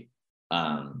society.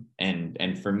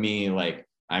 And for me, like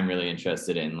I'm really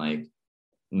interested in like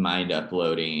mind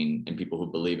uploading and people who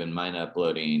believe in mind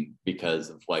uploading because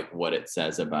of like what it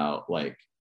says about like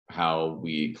how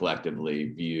we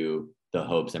collectively view the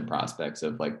hopes and prospects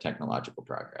of like technological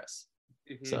progress.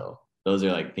 Mm-hmm. So those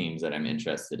are like themes that I'm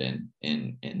interested in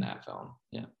that film.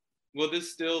 Yeah. Will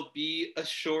this still be a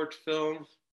short film?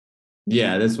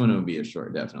 Yeah, this one will be a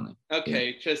short, definitely.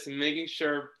 Okay, yeah. Just making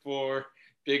sure for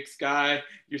Big Sky,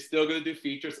 you're still gonna do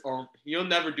features, or you'll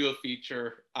never do a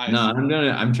feature.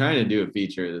 I'm trying to do a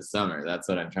feature this summer. That's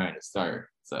what I'm trying to start.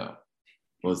 So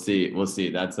we'll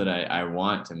see. That's what I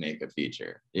want to make a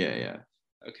feature. Yeah.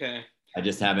 Okay. I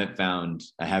just haven't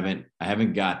I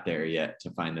haven't got there yet to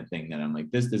find the thing that I'm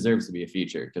like, this deserves to be a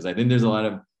feature, because I think there's a lot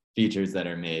of features that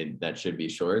are made that should be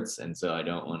shorts, and so I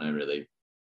don't want to really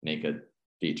make a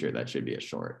feature that should be a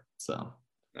short. So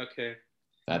okay,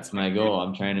 that's my goal.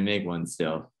 I'm trying to make one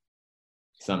still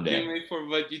someday. Can't wait for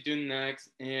what you do next.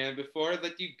 And before I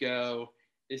let you go,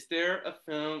 is there a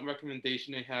film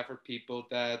recommendation you have for people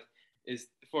that is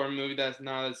for a movie that's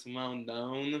not as well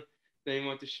known that you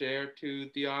want to share to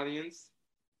the audience?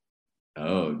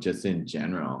 Oh, just in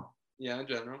general. Yeah, in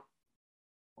general.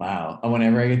 Wow.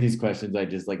 Whenever I get these questions, I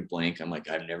just like blank. I'm like,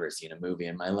 I've never seen a movie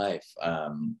in my life.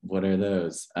 What are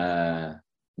those?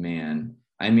 Man,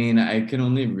 I mean, I can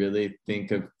only really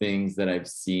think of things that I've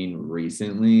seen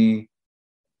recently.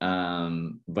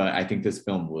 But I think this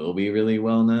film will be really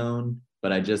well known.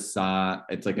 But I just saw,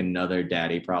 it's like another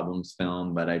daddy problems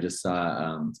film, but I just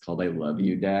saw, it's called I Love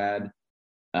You, Dad,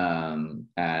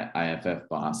 at IFF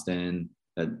Boston,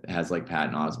 that has like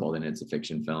Patton Oswalt in it. It's a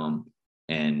fiction film.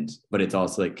 But it's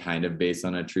also like kind of based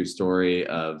on a true story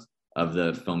of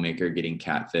the filmmaker getting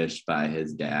catfished by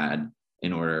his dad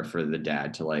in order for the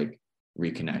dad to like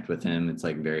reconnect with him. It's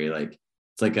like very like,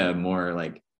 it's like a more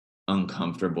like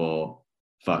uncomfortable,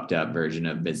 fucked up version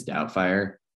of Miss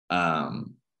Doubtfire,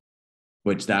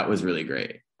 which that was really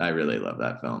great. I really love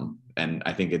that film. And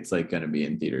I think it's like going to be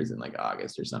in theaters in like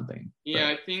August or something. Yeah,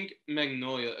 but I think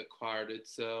Magnolia acquired it.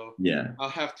 So yeah, I'll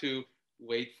have to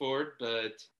wait for it.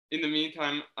 But in the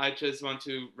meantime, I just want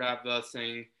to wrap up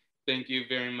saying thank you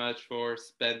very much for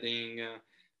spending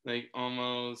like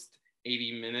almost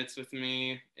 80 minutes with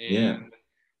me, and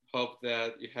hope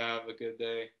that you have a good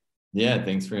day. Yeah,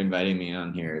 thanks for inviting me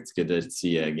on here. It's good to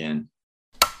see you again.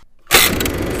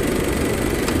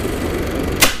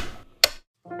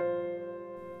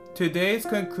 Today's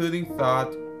concluding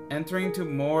thought, entering into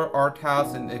more art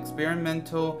house and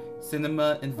experimental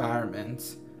cinema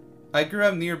environments. I grew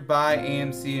up nearby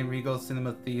AMC and Regal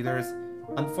Cinema theaters.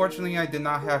 Unfortunately, I did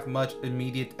not have much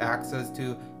immediate access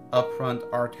to upfront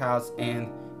art house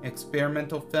and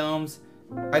experimental films,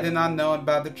 I did not know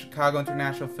about the Chicago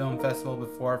International Film Festival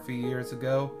before a few years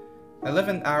ago. I live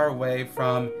an hour away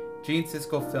from Gene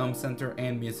Siskel Film Center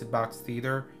and Music Box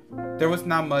Theater. There was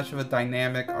not much of a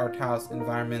dynamic art house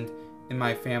environment in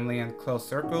my family and close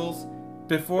circles.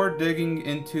 Before digging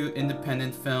into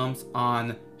independent films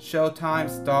on Showtime,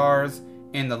 Stars,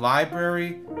 and the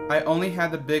library, I only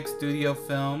had the big studio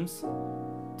films.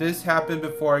 This happened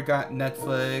before I got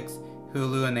Netflix,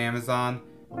 Hulu, and Amazon.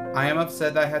 I am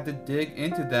upset that I had to dig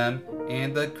into them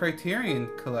and the Criterion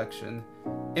collection.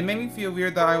 It made me feel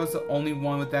weird that I was the only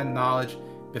one with that knowledge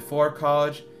before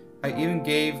college. I even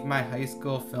gave my high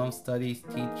school film studies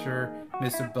teacher,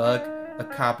 Mr. Buck, a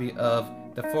copy of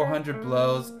The 400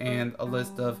 Blows and a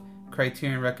list of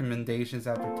Criterion recommendations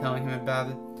after telling him about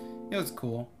it. It was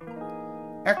cool.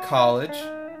 At college,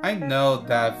 I know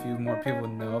that a few more people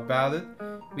know about it.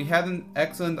 We had an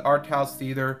excellent art house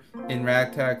theater in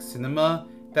Ragtag Cinema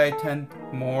that I attend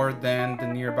more than the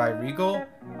nearby Regal.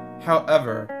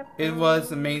 However, it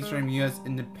was a mainstream US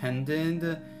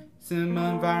independent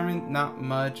cinema environment, not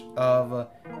much of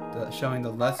showing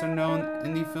the lesser known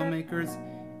indie filmmakers,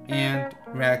 and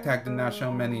Ragtag did not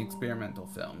show many experimental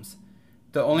films.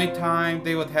 The only time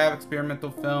they would have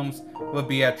experimental films would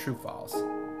be at True Falls.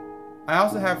 I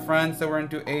also have friends that were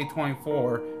into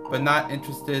A24 but not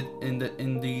interested in the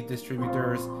indie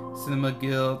distributors, Cinema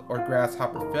Guild, or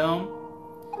Grasshopper Film.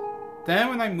 Then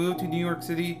when I moved to New York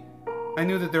City, I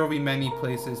knew that there would be many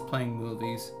places playing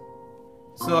movies.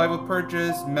 So I would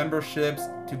purchase memberships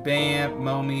to BAM,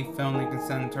 MoMI, Film Lincoln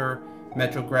Center,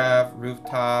 Metrograph,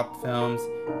 Rooftop Films,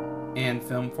 and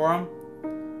Film Forum.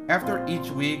 After each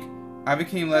week, I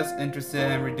became less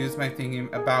interested and reduced my thinking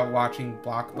about watching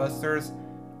blockbusters.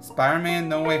 Spider-Man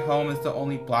No Way Home is the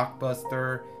only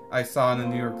blockbuster I saw in the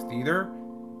New York theater.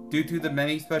 Due to the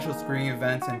many special screening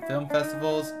events and film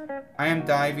festivals, I am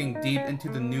diving deep into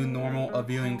the new normal of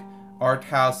viewing art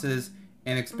houses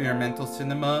and experimental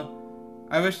cinema.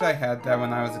 I wish I had that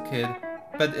when I was a kid,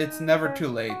 but it's never too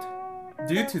late.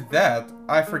 Due to that,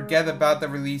 I forget about the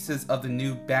releases of the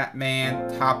new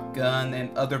Batman, Top Gun,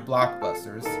 and other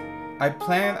blockbusters. I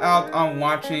plan out on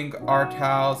watching art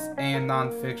house and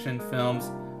non-fiction films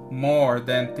more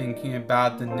than thinking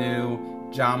about the new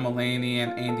John Mulaney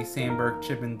and Andy Samberg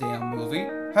Chip and Dale movie.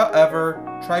 However,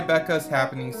 Tribeca is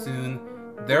happening soon.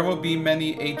 There will be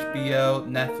many HBO,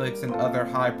 Netflix, and other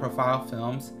high-profile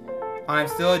films. I'm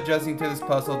still adjusting to this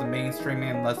puzzle of the mainstream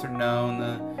and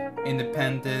lesser-known,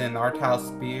 independent and art house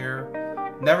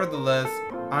sphere. Nevertheless,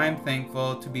 I am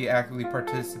thankful to be actively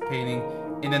participating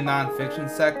in the non-fiction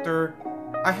sector.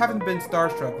 I haven't been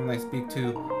starstruck when I speak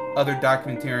to other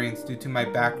documentarians due to my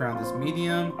background as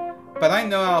medium, but I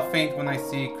know I'll faint when I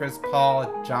see Chris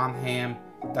Paul, John Hamm,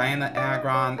 Diana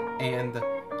Agron, and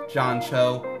John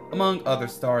Cho, among other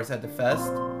stars at the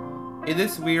fest. It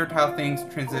is weird how things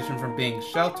transition from being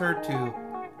sheltered to,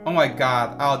 oh my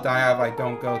god, I'll die if I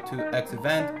don't go to X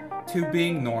event, to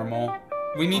being normal.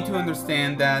 We need to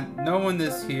understand that no one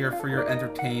is here for your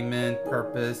entertainment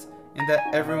purpose and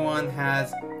that everyone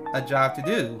has a job to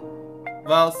do.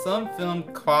 While some film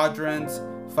quadrants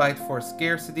fight for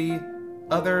scarcity,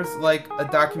 others, like a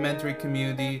documentary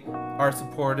community, are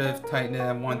supportive, tight-knit,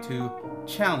 and want to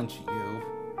challenge you.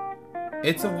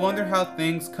 It's a wonder how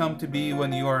things come to be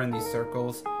when you are in these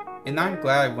circles, and I'm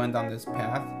glad I went on this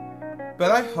path.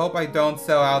 But I hope I don't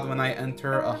sell out when I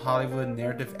enter a Hollywood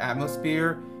narrative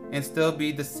atmosphere and still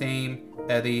be the same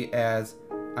Eddie as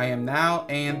I am now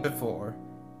and before.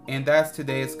 And that's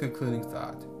today's concluding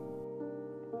thought.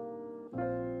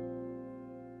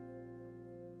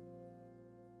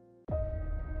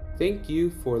 Thank you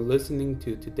for listening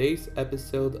to today's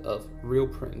episode of Real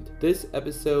Print. This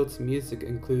episode's music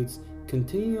includes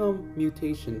Continuum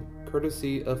Mutation,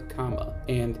 courtesy of Kama,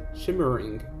 and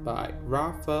Shimmering by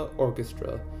Rafa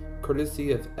Orchestra,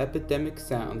 courtesy of Epidemic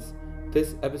Sounds.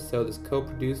 This episode is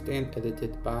co-produced and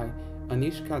edited by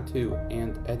Anish Katu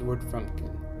and Edward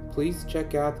Frumpkin. Please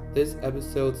check out this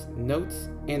episode's notes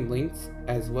and links,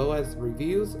 as well as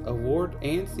reviews, award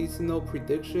and seasonal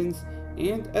predictions,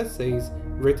 and essays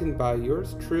written by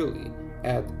yours truly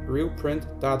at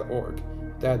realprint.org.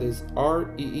 That is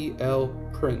REEL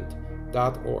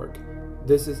print.org.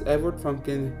 This is Edward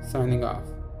Frumpkin signing off.